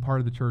become part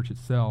of the church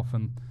itself,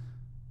 and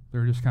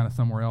they're just kind of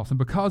somewhere else. And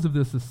because of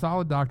this, the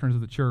solid doctrines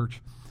of the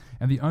church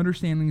and the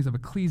understandings of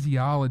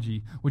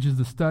ecclesiology, which is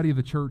the study of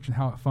the church and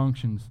how it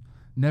functions,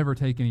 never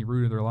take any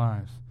root of their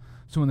lives.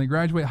 So when they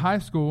graduate high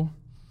school,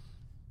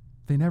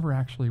 they never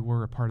actually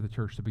were a part of the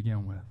church to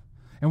begin with.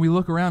 And we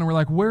look around and we're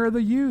like, where are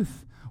the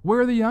youth?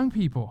 Where are the young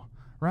people?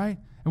 Right?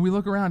 And we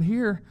look around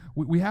here,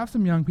 we have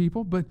some young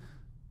people, but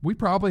we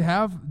probably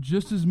have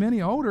just as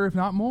many older, if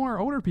not more,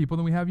 older people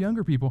than we have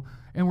younger people.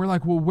 And we're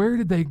like, well, where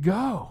did they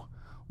go?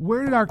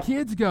 Where did our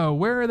kids go?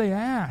 Where are they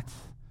at?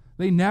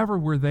 They never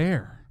were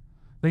there.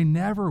 They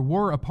never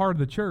were a part of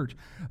the church.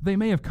 They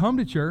may have come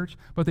to church,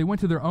 but they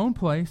went to their own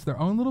place, their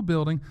own little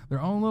building, their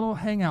own little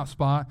hangout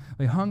spot.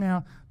 They hung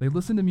out. They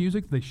listened to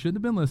music they shouldn't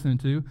have been listening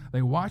to.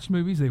 They watched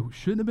movies they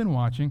shouldn't have been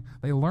watching.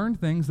 They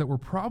learned things that were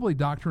probably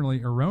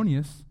doctrinally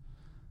erroneous.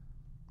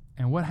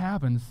 And what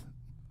happens?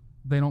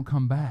 They don't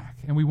come back.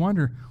 And we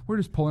wonder, we're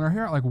just pulling our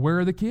hair out, like, where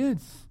are the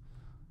kids?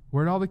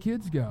 Where'd all the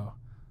kids go?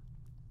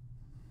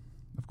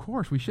 Of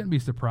course, we shouldn't be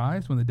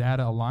surprised when the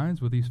data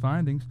aligns with these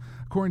findings.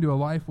 According to a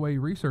Lifeway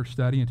research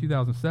study in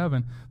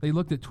 2007, they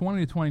looked at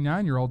 20 to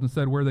 29-year-olds and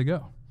said, where'd they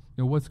go?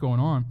 What's going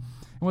on?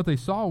 And what they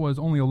saw was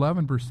only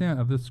 11%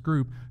 of this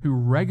group who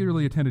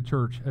regularly attended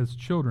church as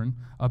children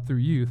up through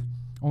youth,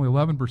 only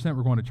 11%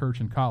 were going to church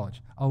in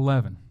college.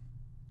 11.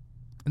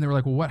 And they were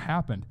like, well, what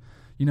happened?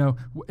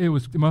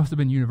 It must have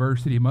been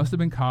university, it must have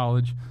been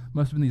college,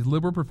 must have been these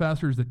liberal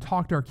professors that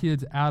talked our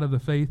kids out of the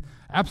faith.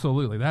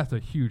 Absolutely, that's a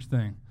huge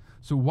thing.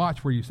 So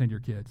watch where you send your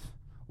kids.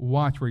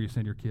 Watch where you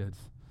send your kids.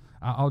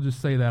 I'll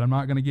just say that. I'm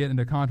not going to get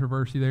into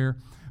controversy there,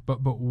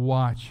 but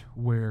watch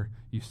where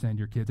you send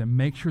your kids and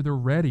make sure they're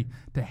ready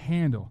to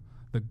handle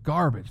the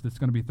garbage that's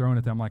going to be thrown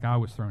at them like I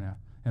was thrown at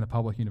in a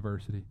public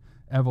university.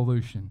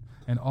 Evolution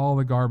and all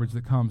the garbage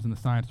that comes in the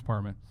science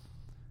department.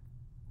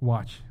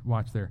 Watch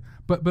there.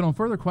 But on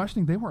further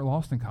questioning, they weren't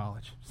lost in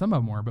college. Some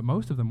of them were, but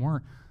most of them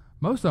weren't.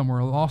 Most of them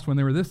were lost when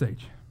they were this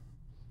age,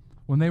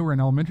 when they were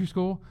in elementary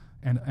school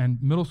and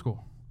middle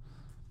school.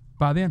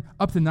 By then,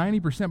 up to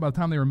 90% by the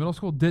time they were in middle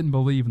school didn't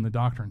believe in the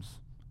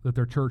doctrines that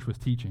their church was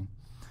teaching,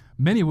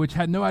 many of which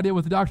had no idea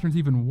what the doctrines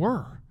even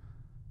were.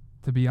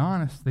 To be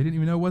honest, they didn't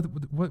even know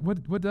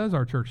what does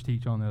our church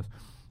teach on this.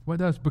 What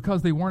does?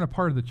 Because they weren't a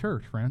part of the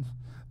church, friends.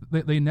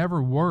 They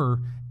never were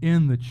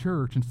in the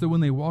church. And so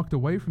when they walked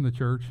away from the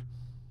church,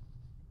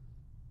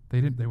 they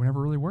never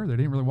really were. They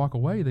didn't really walk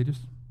away. They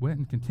just went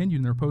and continued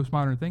in their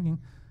postmodern thinking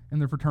in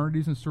their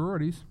fraternities and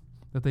sororities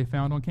that they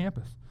found on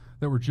campus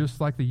that were just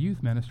like the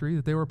youth ministry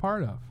that they were a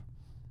part of.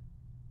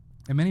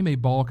 And many may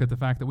balk at the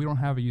fact that we don't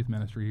have a youth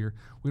ministry here.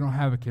 We don't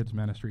have a kids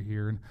ministry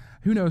here. And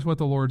who knows what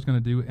the Lord's going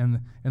to do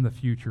in the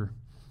future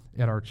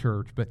at our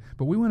church. But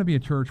we want to be a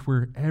church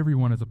where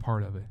everyone is a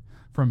part of it.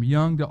 from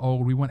young to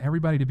old. We want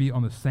everybody to be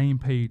on the same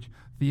page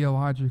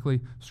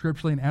theologically,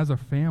 scripturally, and as a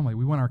family.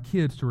 We want our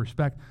kids to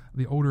respect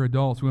the older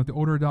adults. We want the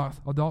older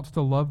adults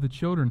to love the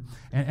children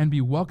and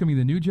be welcoming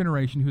the new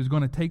generation who's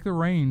going to take the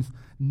reins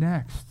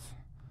next.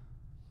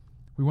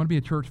 We want to be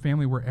a church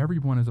family where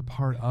everyone is a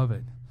part of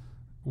it,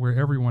 where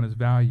everyone is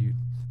valued,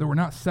 that we're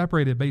not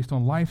separated based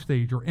on life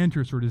stage or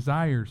interests or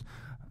desires,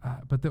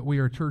 but that we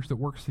are a church that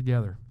works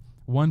together.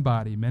 One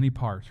body, many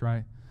parts,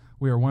 right?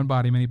 We are one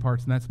body, many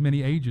parts, and that's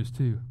many ages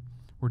too.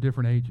 We're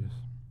different ages.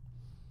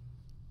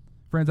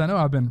 Friends, I know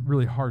I've been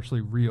really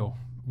harshly real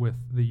with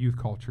the youth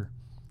culture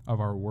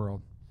of our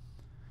world.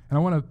 And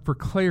I want to, for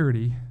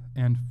clarity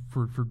and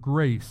for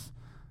grace,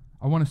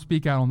 I want to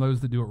speak out on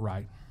those that do it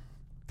right.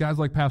 Guys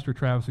like Pastor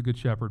Travis, a good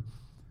shepherd,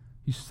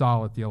 he's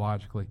solid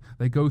theologically.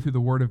 They go through the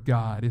Word of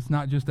God. It's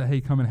not just a, hey,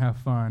 come and have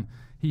fun.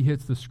 He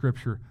hits the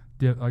Scripture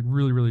like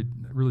really, really,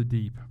 really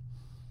deep.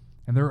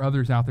 And there are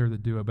others out there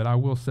that do it, but I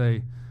will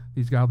say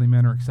these godly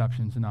men are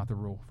exceptions and not the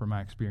rule from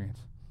my experience.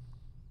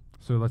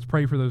 So let's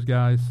pray for those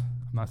guys.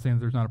 I'm not saying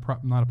that there's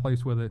not a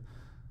place with it,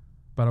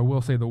 but I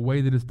will say the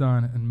way that it's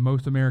done in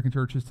most American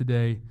churches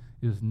today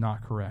is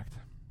not correct.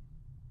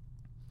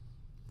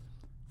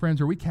 Friends,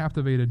 are we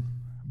captivated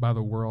by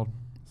the world?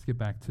 Let's get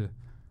back to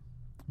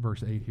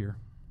verse 8 here.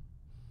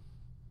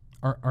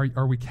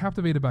 Are we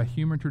captivated by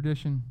human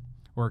tradition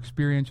or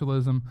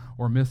experientialism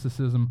or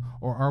mysticism,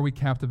 or are we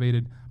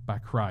captivated by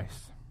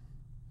Christ?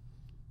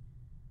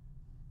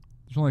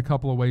 There's only a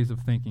couple of ways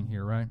of thinking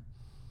here, right?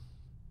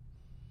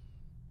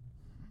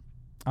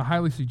 I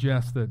highly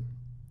suggest that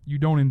you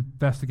don't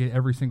investigate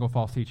every single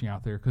false teaching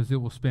out there, because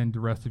it will spend the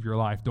rest of your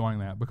life doing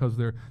that, because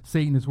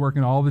Satan is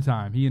working all the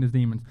time, he and his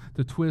demons,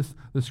 to twist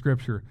the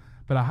Scripture.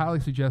 But I highly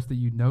suggest that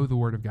you know the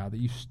Word of God, that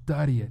you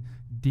study it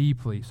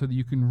deeply so that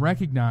you can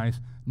recognize,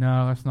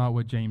 no, that's not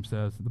what James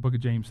says. The book of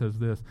James says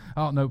this.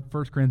 Oh, no,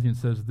 1 Corinthians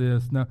says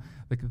this. No,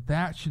 like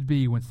that should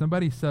be, when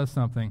somebody says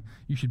something,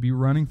 you should be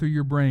running through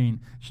your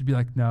brain. You should be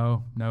like,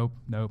 no, nope,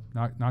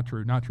 not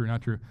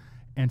true.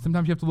 And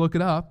sometimes you have to look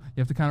it up.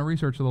 You have to kind of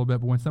research a little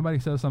bit. But when somebody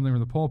says something from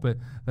the pulpit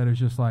that is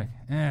just like,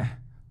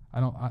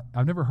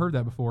 I've never heard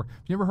that before.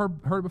 If you never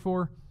heard it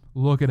before,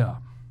 look it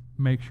up.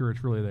 Make sure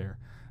it's really there.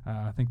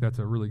 I think that's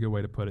a really good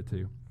way to put it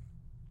too.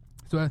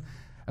 So as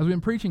we've been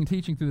preaching and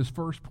teaching through this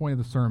first point of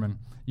the sermon,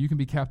 you can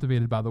be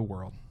captivated by the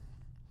world.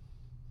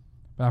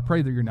 But I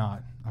pray that you're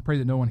not. I pray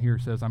that no one here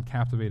says, I'm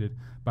captivated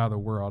by the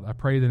world. I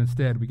pray that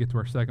instead we get to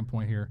our second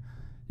point here.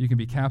 You can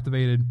be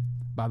captivated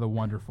by the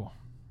wonderful.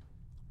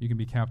 You can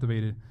be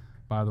captivated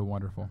by the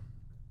wonderful.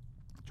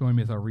 Join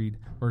me as I read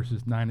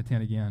verses 9 to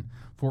 10 again.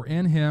 For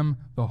in him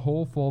the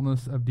whole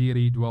fullness of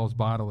deity dwells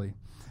bodily,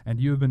 and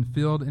you have been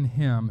filled in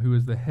him who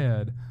is the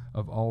head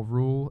of all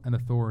rule and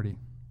authority.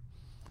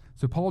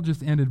 So Paul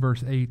just ended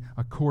verse 8,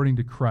 according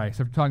to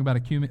Christ. After talking about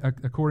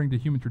according to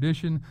human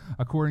tradition,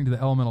 according to the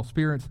elemental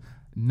spirits,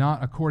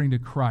 not according to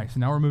Christ.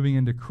 And now we're moving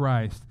into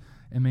Christ.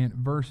 And man,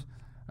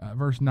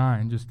 verse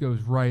 9 just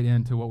goes right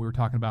into what we were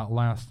talking about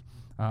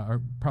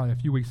or probably a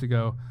few weeks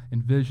ago,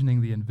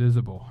 envisioning the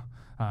invisible.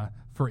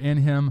 For in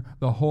him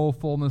the whole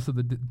fullness of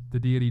the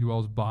deity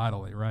dwells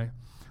bodily, right?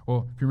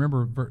 Well, if you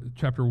remember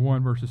chapter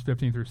 1, verses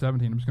 15 through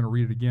 17, I'm just going to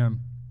read it again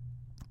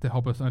to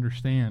help us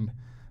understand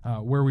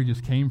where we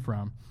just came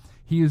from.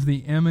 He is the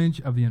image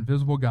of the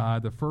invisible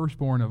God, the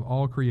firstborn of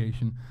all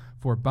creation,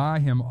 for by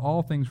him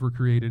all things were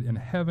created in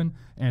heaven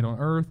and on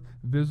earth,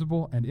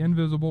 visible and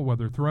invisible,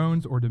 whether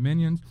thrones or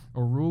dominions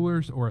or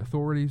rulers or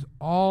authorities.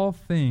 All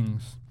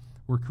things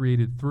were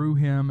created through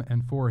him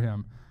and for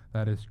him.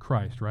 That is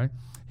Christ, right?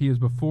 He is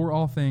before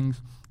all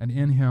things, and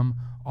in him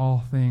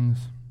all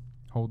things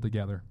hold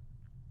together.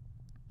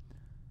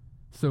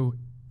 So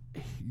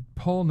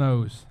Paul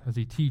knows, as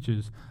he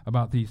teaches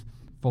about these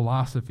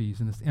philosophies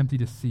and this empty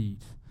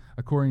deceit,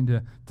 according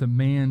to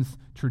man's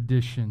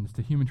traditions,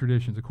 to human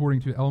traditions,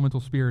 according to elemental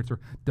spirits or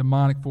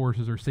demonic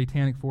forces or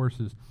satanic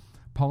forces,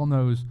 Paul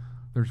knows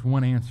there's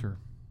one answer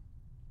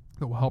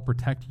that will help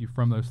protect you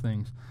from those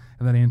things,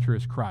 and that answer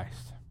is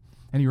Christ.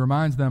 And he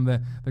reminds them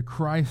that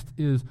Christ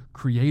is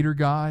creator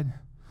God,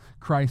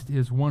 Christ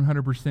is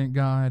 100%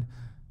 God,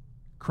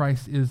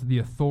 Christ is the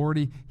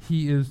authority,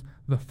 he is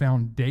the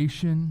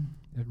foundation.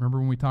 Remember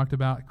when we talked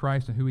about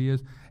Christ and who he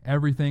is?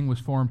 Everything was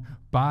formed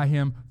by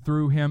him,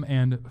 through him,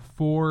 and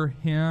for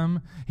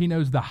him. He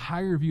knows the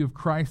higher view of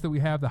Christ that we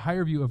have, the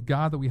higher view of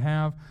God that we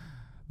have,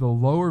 the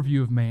lower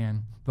view of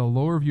man, the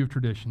lower view of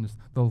traditions,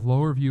 the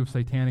lower view of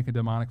satanic and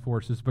demonic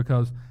forces,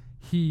 because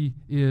he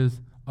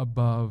is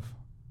above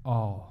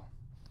all.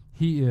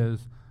 He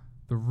is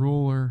the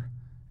ruler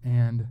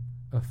and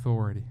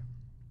authority.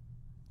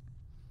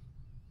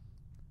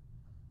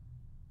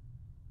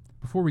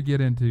 Before we get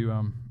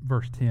into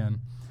verse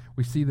 10,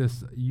 we see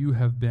this, you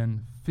have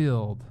been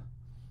filled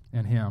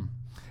in him.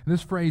 And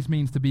this phrase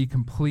means to be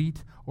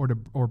complete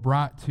or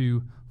brought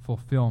to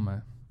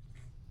fulfillment.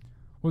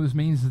 What this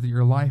means is that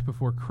your life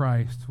before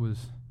Christ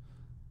was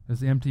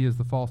as empty as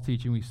the false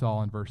teaching we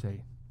saw in verse 8.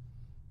 It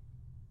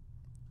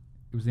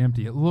was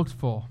empty. It looked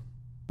full,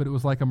 but it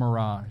was like a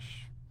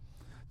mirage.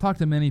 Talk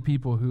to many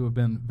people who have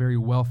been very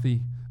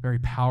wealthy, very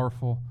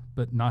powerful,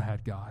 but not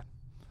had God.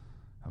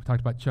 We talked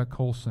about Chuck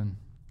Colson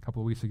a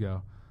couple of weeks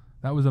ago.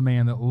 That was a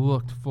man that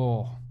looked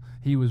full.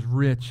 He was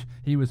rich.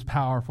 He was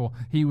powerful.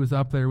 He was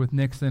up there with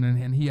Nixon,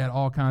 and he had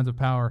all kinds of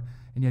power,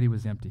 and yet he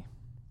was empty.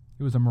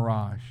 It was a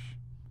mirage.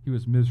 He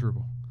was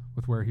miserable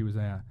with where he was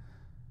at.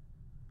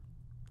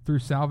 Through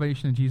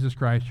salvation in Jesus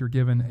Christ, you're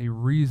given a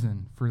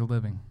reason for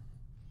living.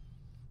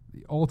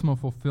 The ultimate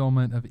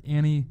fulfillment of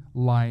any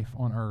life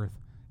on earth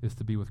is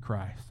to be with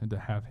Christ and to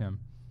have him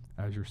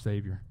as your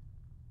Savior.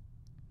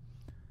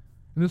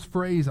 And this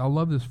phrase, I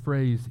love this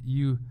phrase,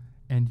 you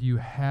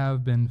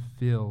have been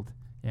filled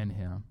in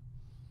him.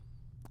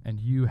 And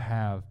you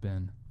have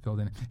been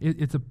filled in.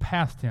 It's a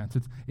past tense.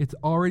 It's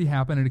already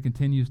happened, and it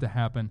continues to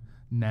happen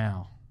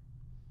now.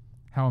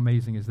 How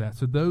amazing is that?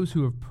 So those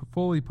who have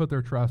fully put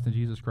their trust in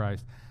Jesus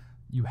Christ,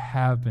 you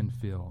have been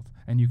filled,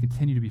 and you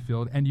continue to be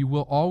filled, and you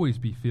will always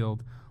be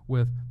filled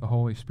with the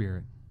Holy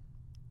Spirit.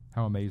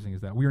 How amazing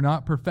is that? We are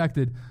not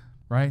perfected,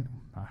 right?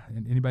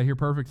 Anybody here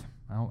perfect?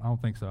 I don't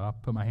think so. I'll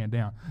put my hand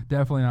down.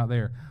 Definitely not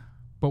there.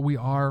 But we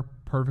are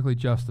perfectly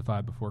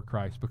justified before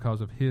Christ because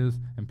of his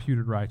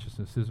imputed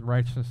righteousness, his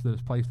righteousness that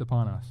is placed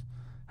upon us.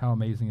 How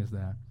amazing is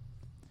that?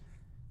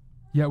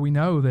 Yet we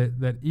know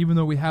that even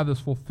though we have this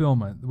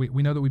fulfillment,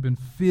 we know that we've been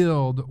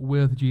filled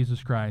with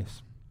Jesus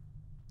Christ.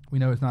 We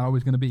know it's not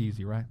always going to be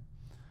easy, right?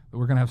 That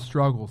we're going to have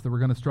struggles, that we're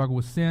going to struggle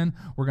with sin.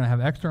 We're going to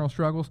have external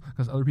struggles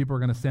because other people are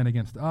going to sin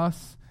against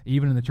us,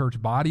 even in the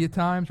church body at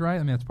times, right?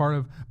 I mean, it's part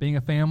of being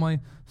a family.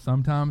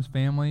 Sometimes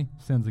family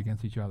sins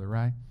against each other,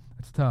 right?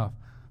 It's tough.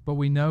 But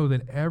we know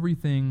that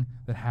everything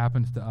that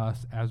happens to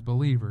us as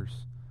believers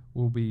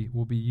will be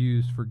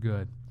used for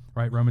good,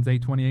 right? Romans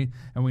 8:28,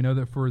 and we know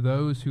that for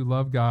those who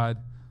love God,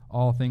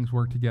 all things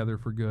work together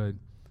for good,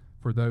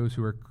 for those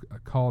who are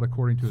called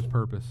according to his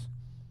purpose.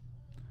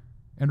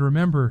 And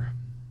remember,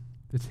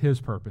 it's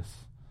his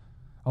purpose.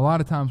 A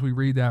lot of times we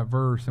read that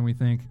verse and we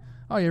think,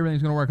 oh, yeah,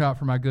 everything's going to work out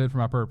for my good, for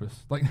my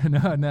purpose. Like,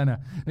 no.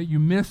 You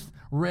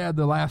misread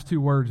the last two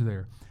words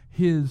there.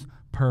 His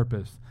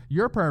purpose.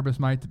 Your purpose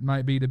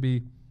might be to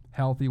be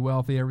healthy,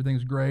 wealthy,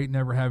 everything's great,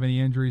 never have any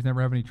injuries,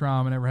 never have any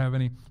trauma, never have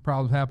any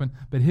problems happen.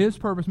 But his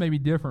purpose may be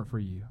different for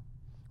you,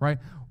 right?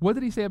 What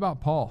did he say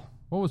about Paul?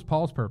 What was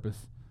Paul's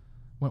purpose?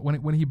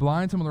 When he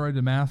blinds him on the road to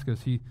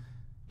Damascus,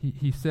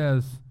 he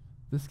says,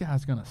 this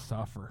guy's going to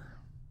suffer.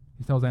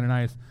 He tells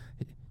Ananias,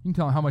 you can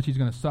tell him how much he's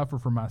going to suffer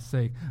for my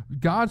sake.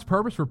 God's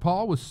purpose for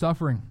Paul was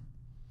suffering.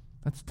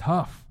 That's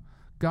tough.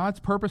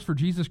 God's purpose for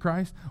Jesus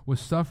Christ was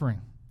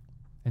suffering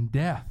and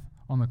death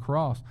on the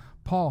cross.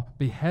 Paul,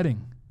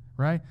 beheading,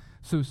 right?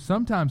 So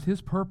sometimes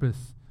his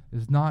purpose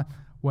is not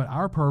what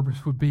our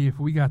purpose would be if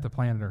we got to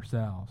plan it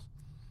ourselves.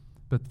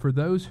 But for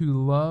those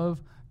who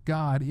love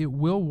God, it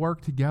will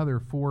work together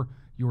for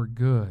your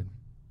good,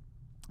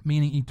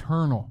 meaning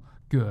eternal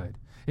good.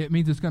 It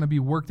means it's going to be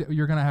work that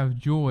you're going to have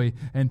joy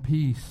and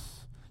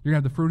peace. You're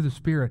going to have the fruit of the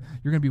Spirit.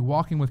 You're going to be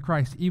walking with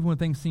Christ even when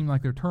things seem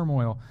like they're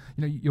turmoil.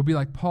 You know, you'll be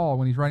like Paul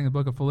when he's writing the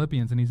book of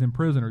Philippians and he's in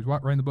prison, or he's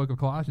writing the book of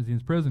Colossians, he's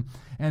in prison,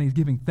 and he's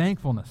giving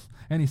thankfulness.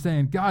 And he's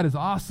saying, God is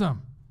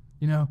awesome.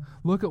 You know,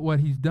 look at what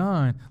he's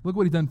done. Look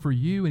what he's done for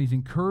you, and he's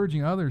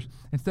encouraging others.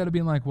 Instead of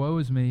being like, woe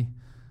is me,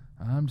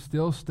 I'm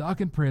still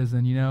stuck in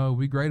prison. You know, it would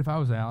be great if I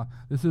was out.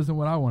 This isn't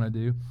what I want to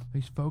do.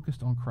 He's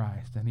focused on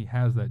Christ, and he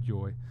has that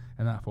joy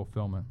and that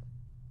fulfillment.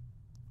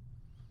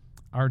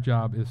 Our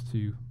job is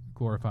to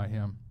glorify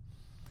him.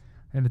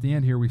 And at the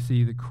end here, we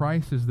see that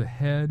Christ is the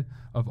head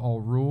of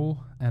all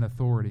rule and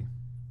authority.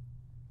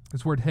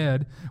 This word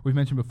head, we've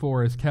mentioned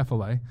before, is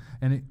kephale,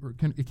 and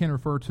it can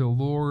refer to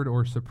Lord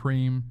or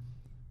supreme,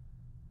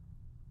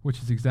 which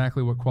is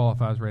exactly what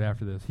qualifies right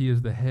after this. He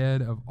is the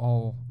head of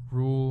all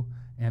rule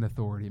and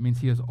authority. It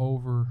means he is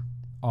over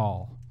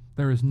all.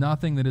 There is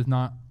nothing that is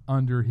not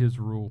under his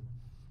rule.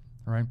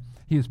 All right?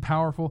 He is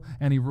powerful,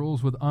 and he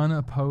rules with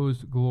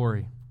unopposed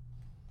glory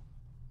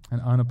and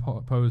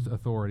unopposed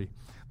authority.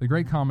 The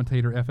great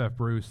commentator F.F.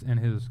 Bruce, in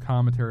his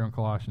commentary on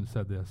Colossians,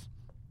 said this: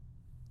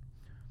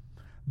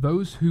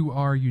 those who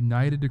are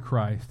united to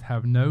Christ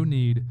have no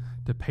need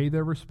to pay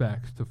their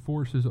respects to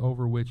forces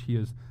over which he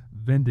has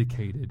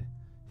vindicated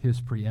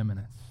his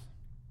preeminence.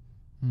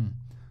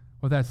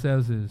 What that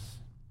says is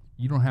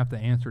you don't have to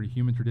answer to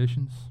human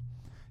traditions.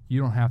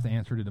 You don't have to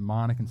answer to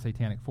demonic and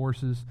satanic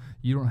forces.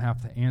 You don't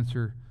have to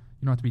answer,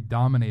 you don't have to be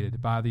dominated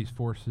by these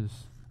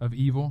forces of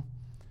evil,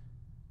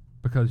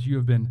 because you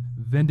have been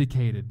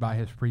vindicated by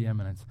his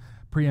preeminence.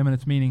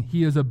 Preeminence meaning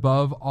he is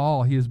above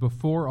all. He is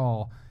before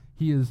all.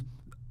 He is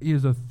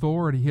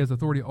authority. He has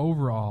authority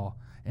over all.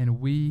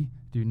 And we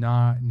do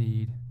not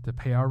need to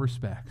pay our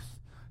respects,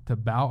 to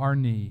bow our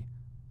knee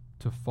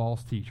to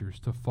false teachers,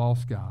 to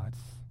false gods,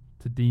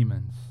 to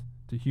demons,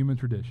 to human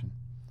tradition,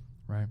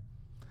 right?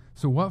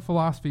 So what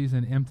philosophies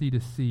and empty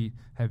deceit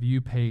have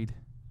you paid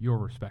your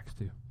respects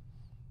to?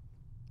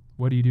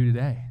 What do you do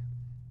today,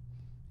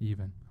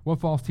 even? What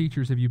false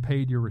teachers have you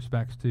paid your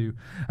respects to?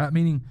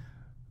 Meaning,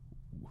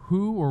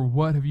 who or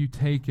what have you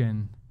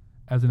taken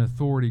as an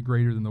authority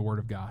greater than the Word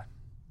of God?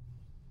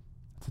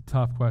 It's a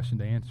tough question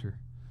to answer.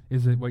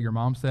 Is it what your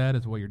mom said?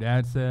 Is it what your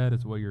dad said?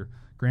 Is it what your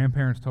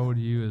grandparents told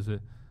you? Is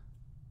it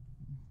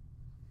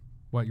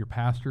what your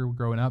pastor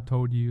growing up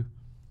told you?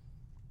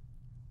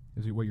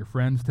 Is it what your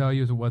friends tell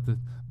you? Is it what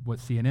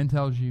CNN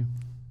tells you?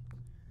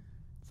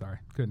 Sorry,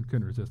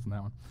 couldn't resist on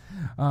that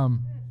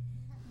one.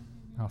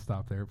 I'll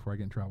stop there before I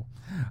get in trouble.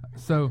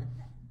 So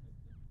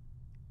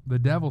the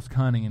devil's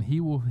cunning, and he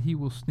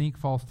will sneak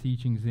false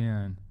teachings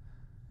in.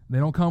 They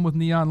don't come with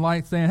neon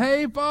lights saying,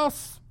 "Hey,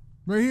 false,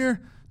 right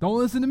here. Don't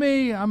listen to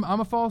me. I'm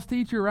a false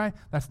teacher," right?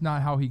 That's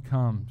not how he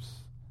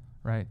comes,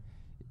 right?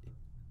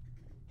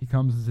 He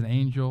comes as an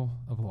angel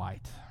of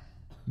light,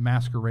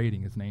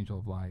 masquerading as an angel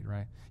of light,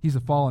 right? He's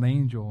a fallen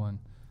angel, and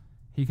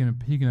he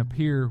can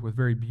appear with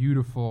very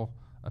beautiful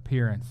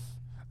appearance,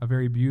 a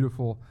very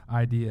beautiful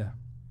idea.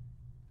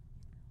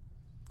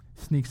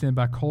 Sneaks in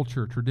by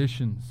culture,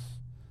 traditions,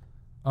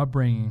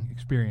 upbringing,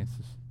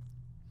 experiences.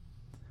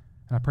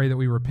 And I pray that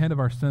we repent of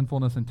our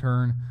sinfulness and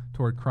turn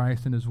toward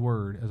Christ and His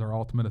Word as our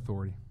ultimate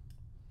authority.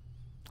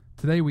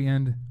 Today we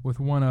end with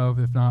one of,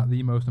 if not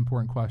the most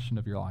important question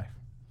of your life.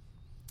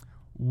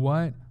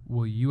 What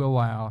will you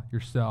allow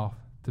yourself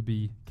to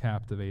be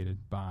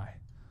captivated by?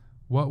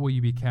 What will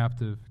you be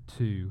captive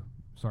to?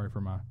 Sorry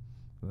for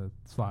the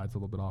slide's a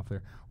little bit off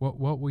there.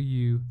 What will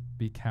you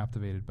be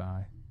captivated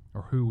by?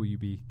 Or who will you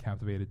be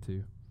captivated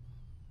to?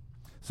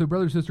 So,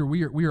 brother and sister,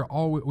 we are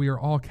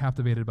all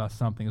captivated by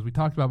something. As we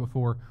talked about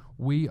before,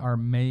 we are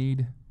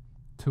made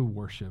to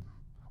worship.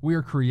 We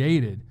are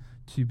created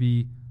to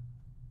be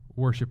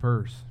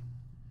worshipers.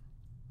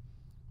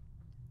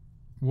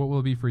 What will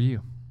it be for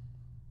you?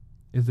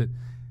 Is it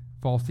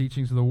false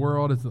teachings of the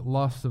world? Is it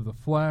lusts of the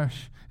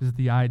flesh? Is it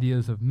the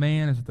ideas of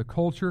man? Is it the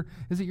culture?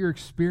 Is it your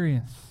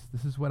experience?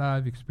 This is what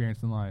I've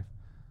experienced in life.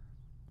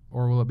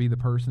 Or will it be the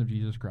person of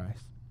Jesus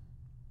Christ?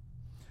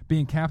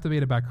 Being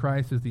captivated by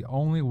Christ is the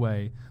only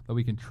way that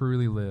we can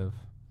truly live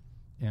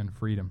in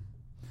freedom.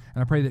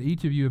 And I pray that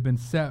each of you have been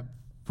set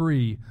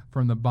free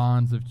from the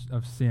bonds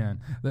of sin,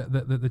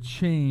 the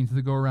chains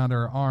that go around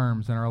our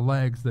arms and our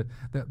legs, the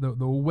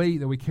weight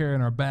that we carry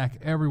on our back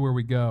everywhere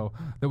we go,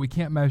 that we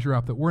can't measure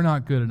up, that we're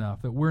not good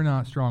enough, that we're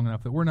not strong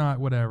enough, that we're not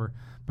whatever,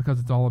 because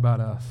it's all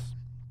about us.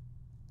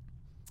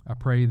 I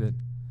pray that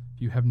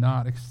if you have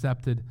not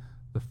accepted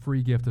the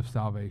free gift of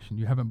salvation,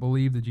 you haven't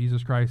believed that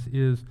Jesus Christ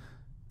is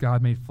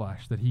God made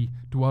flesh, that He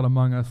dwelt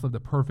among us, lived a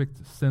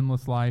perfect,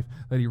 sinless life,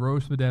 that He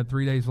rose from the dead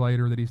 3 days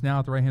later, that He's now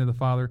at the right hand of the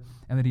Father,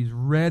 and that He's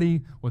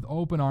ready with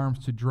open arms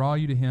to draw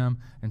you to Him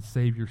and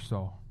save your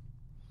soul.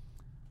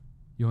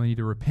 You only need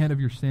to repent of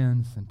your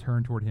sins and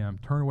turn toward Him.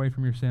 Turn away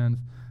from your sins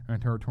and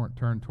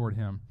turn toward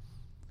Him.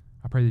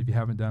 I pray that if you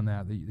haven't done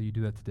that, that you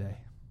do that today.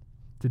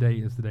 Today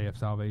is the day of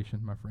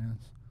salvation, my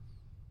friends.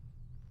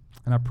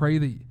 And I pray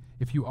that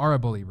if you are a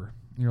believer,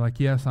 and you're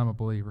like, yes, I'm a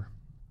believer,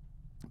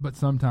 but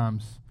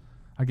sometimes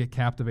I get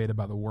captivated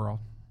by the world.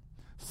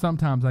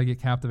 Sometimes I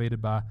get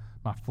captivated by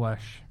my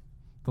flesh,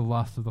 the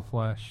lust of the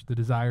flesh, the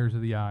desires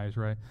of the eyes,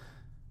 right?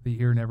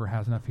 The ear never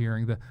has enough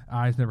hearing. The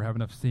eyes never have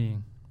enough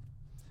seeing.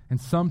 And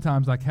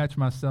sometimes I catch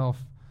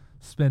myself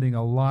spending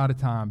a lot of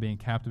time being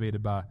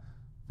captivated by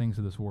things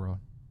of this world.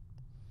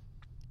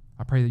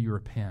 I pray that you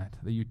repent,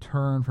 that you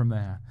turn from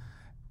that,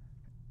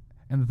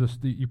 and that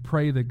you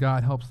pray that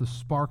God helps the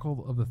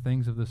sparkle of the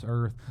things of this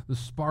earth, the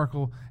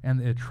sparkle and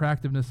the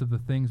attractiveness of the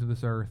things of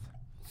this earth.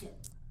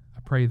 I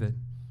pray that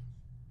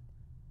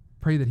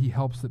He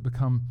helps it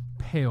become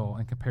pale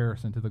in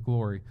comparison to the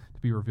glory to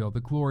be revealed,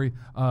 the glory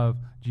of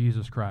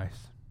Jesus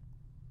Christ.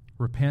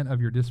 Repent of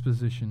your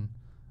disposition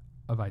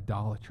of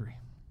idolatry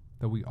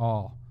that we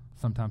all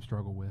sometimes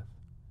struggle with.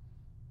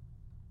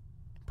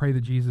 Pray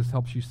that Jesus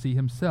helps you see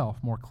Himself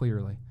more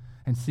clearly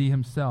and see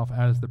Himself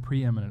as the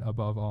preeminent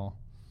above all.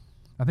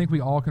 I think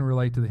we all can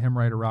relate to the hymn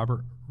writer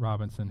Robert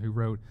Robinson, who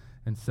wrote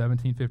in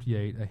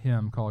 1758 a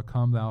hymn called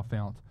 "Come Thou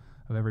Fount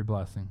of Every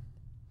Blessing."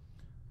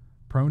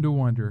 Prone to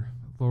wonder,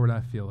 Lord,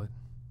 I feel it.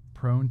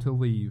 Prone to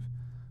leave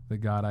the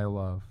God I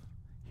love.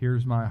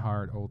 Here's my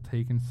heart, oh,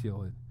 take and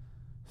seal it.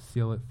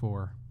 Seal it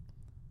for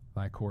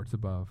Thy courts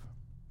above.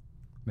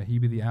 May He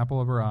be the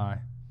apple of our eye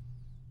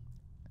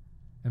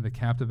and the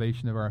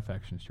captivation of our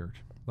affections,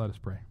 church. Let us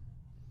pray.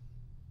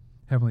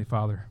 Heavenly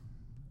Father,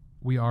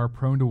 we are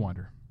prone to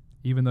wonder.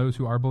 Even those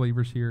who are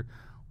believers here,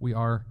 we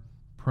are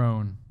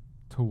prone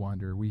to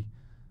wonder. We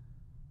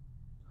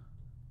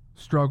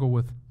struggle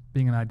with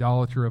being an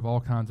idolater of all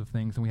kinds of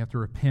things, and we have to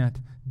repent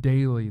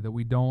daily that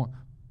we don't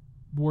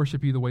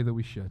worship You the way that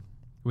we should.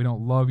 We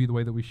don't love You the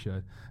way that we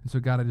should. And so,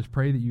 God, I just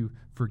pray that You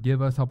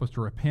forgive us, help us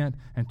to repent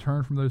and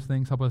turn from those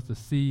things. Help us to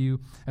see You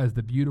as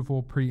the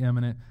beautiful,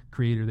 preeminent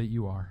Creator that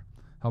You are.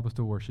 Help us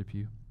to worship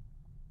You.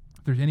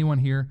 If there's anyone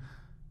here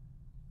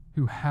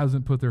who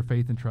hasn't put their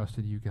faith and trust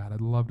in You, God,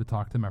 I'd love to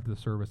talk to them after the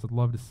service. I'd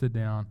love to sit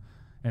down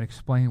and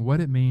explain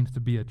what it means to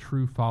be a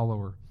true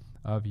follower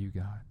of You,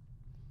 God.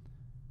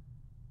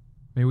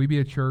 May we be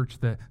a church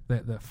that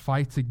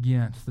fights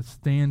against, that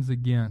stands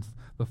against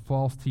the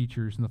false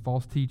teachers and the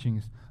false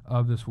teachings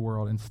of this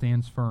world and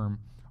stands firm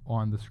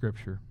on the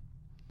Scripture.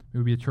 May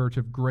we be a church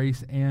of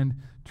grace and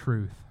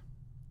truth.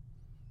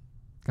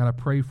 God, I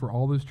pray for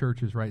all those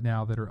churches right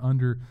now that are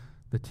under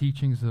the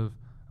teachings of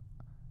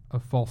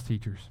false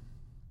teachers.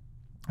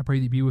 I pray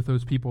that you be with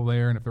those people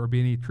there, and if there be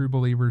any true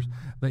believers,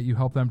 that you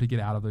help them to get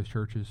out of those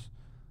churches.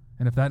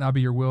 And if that not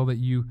be your will, that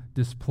you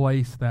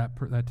displace that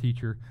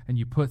teacher and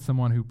you put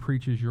someone who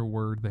preaches your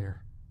word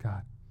there,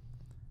 God.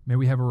 May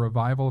we have a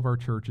revival of our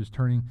churches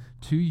turning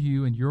to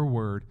you and your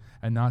word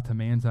and not to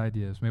man's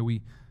ideas. May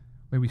we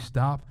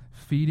stop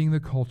feeding the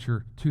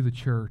culture to the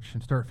church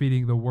and start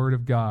feeding the word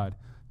of God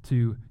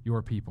to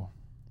your people.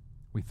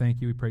 We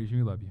thank you, we praise you,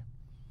 we love you.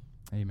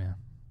 Amen.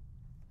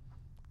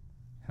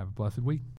 Have a blessed week.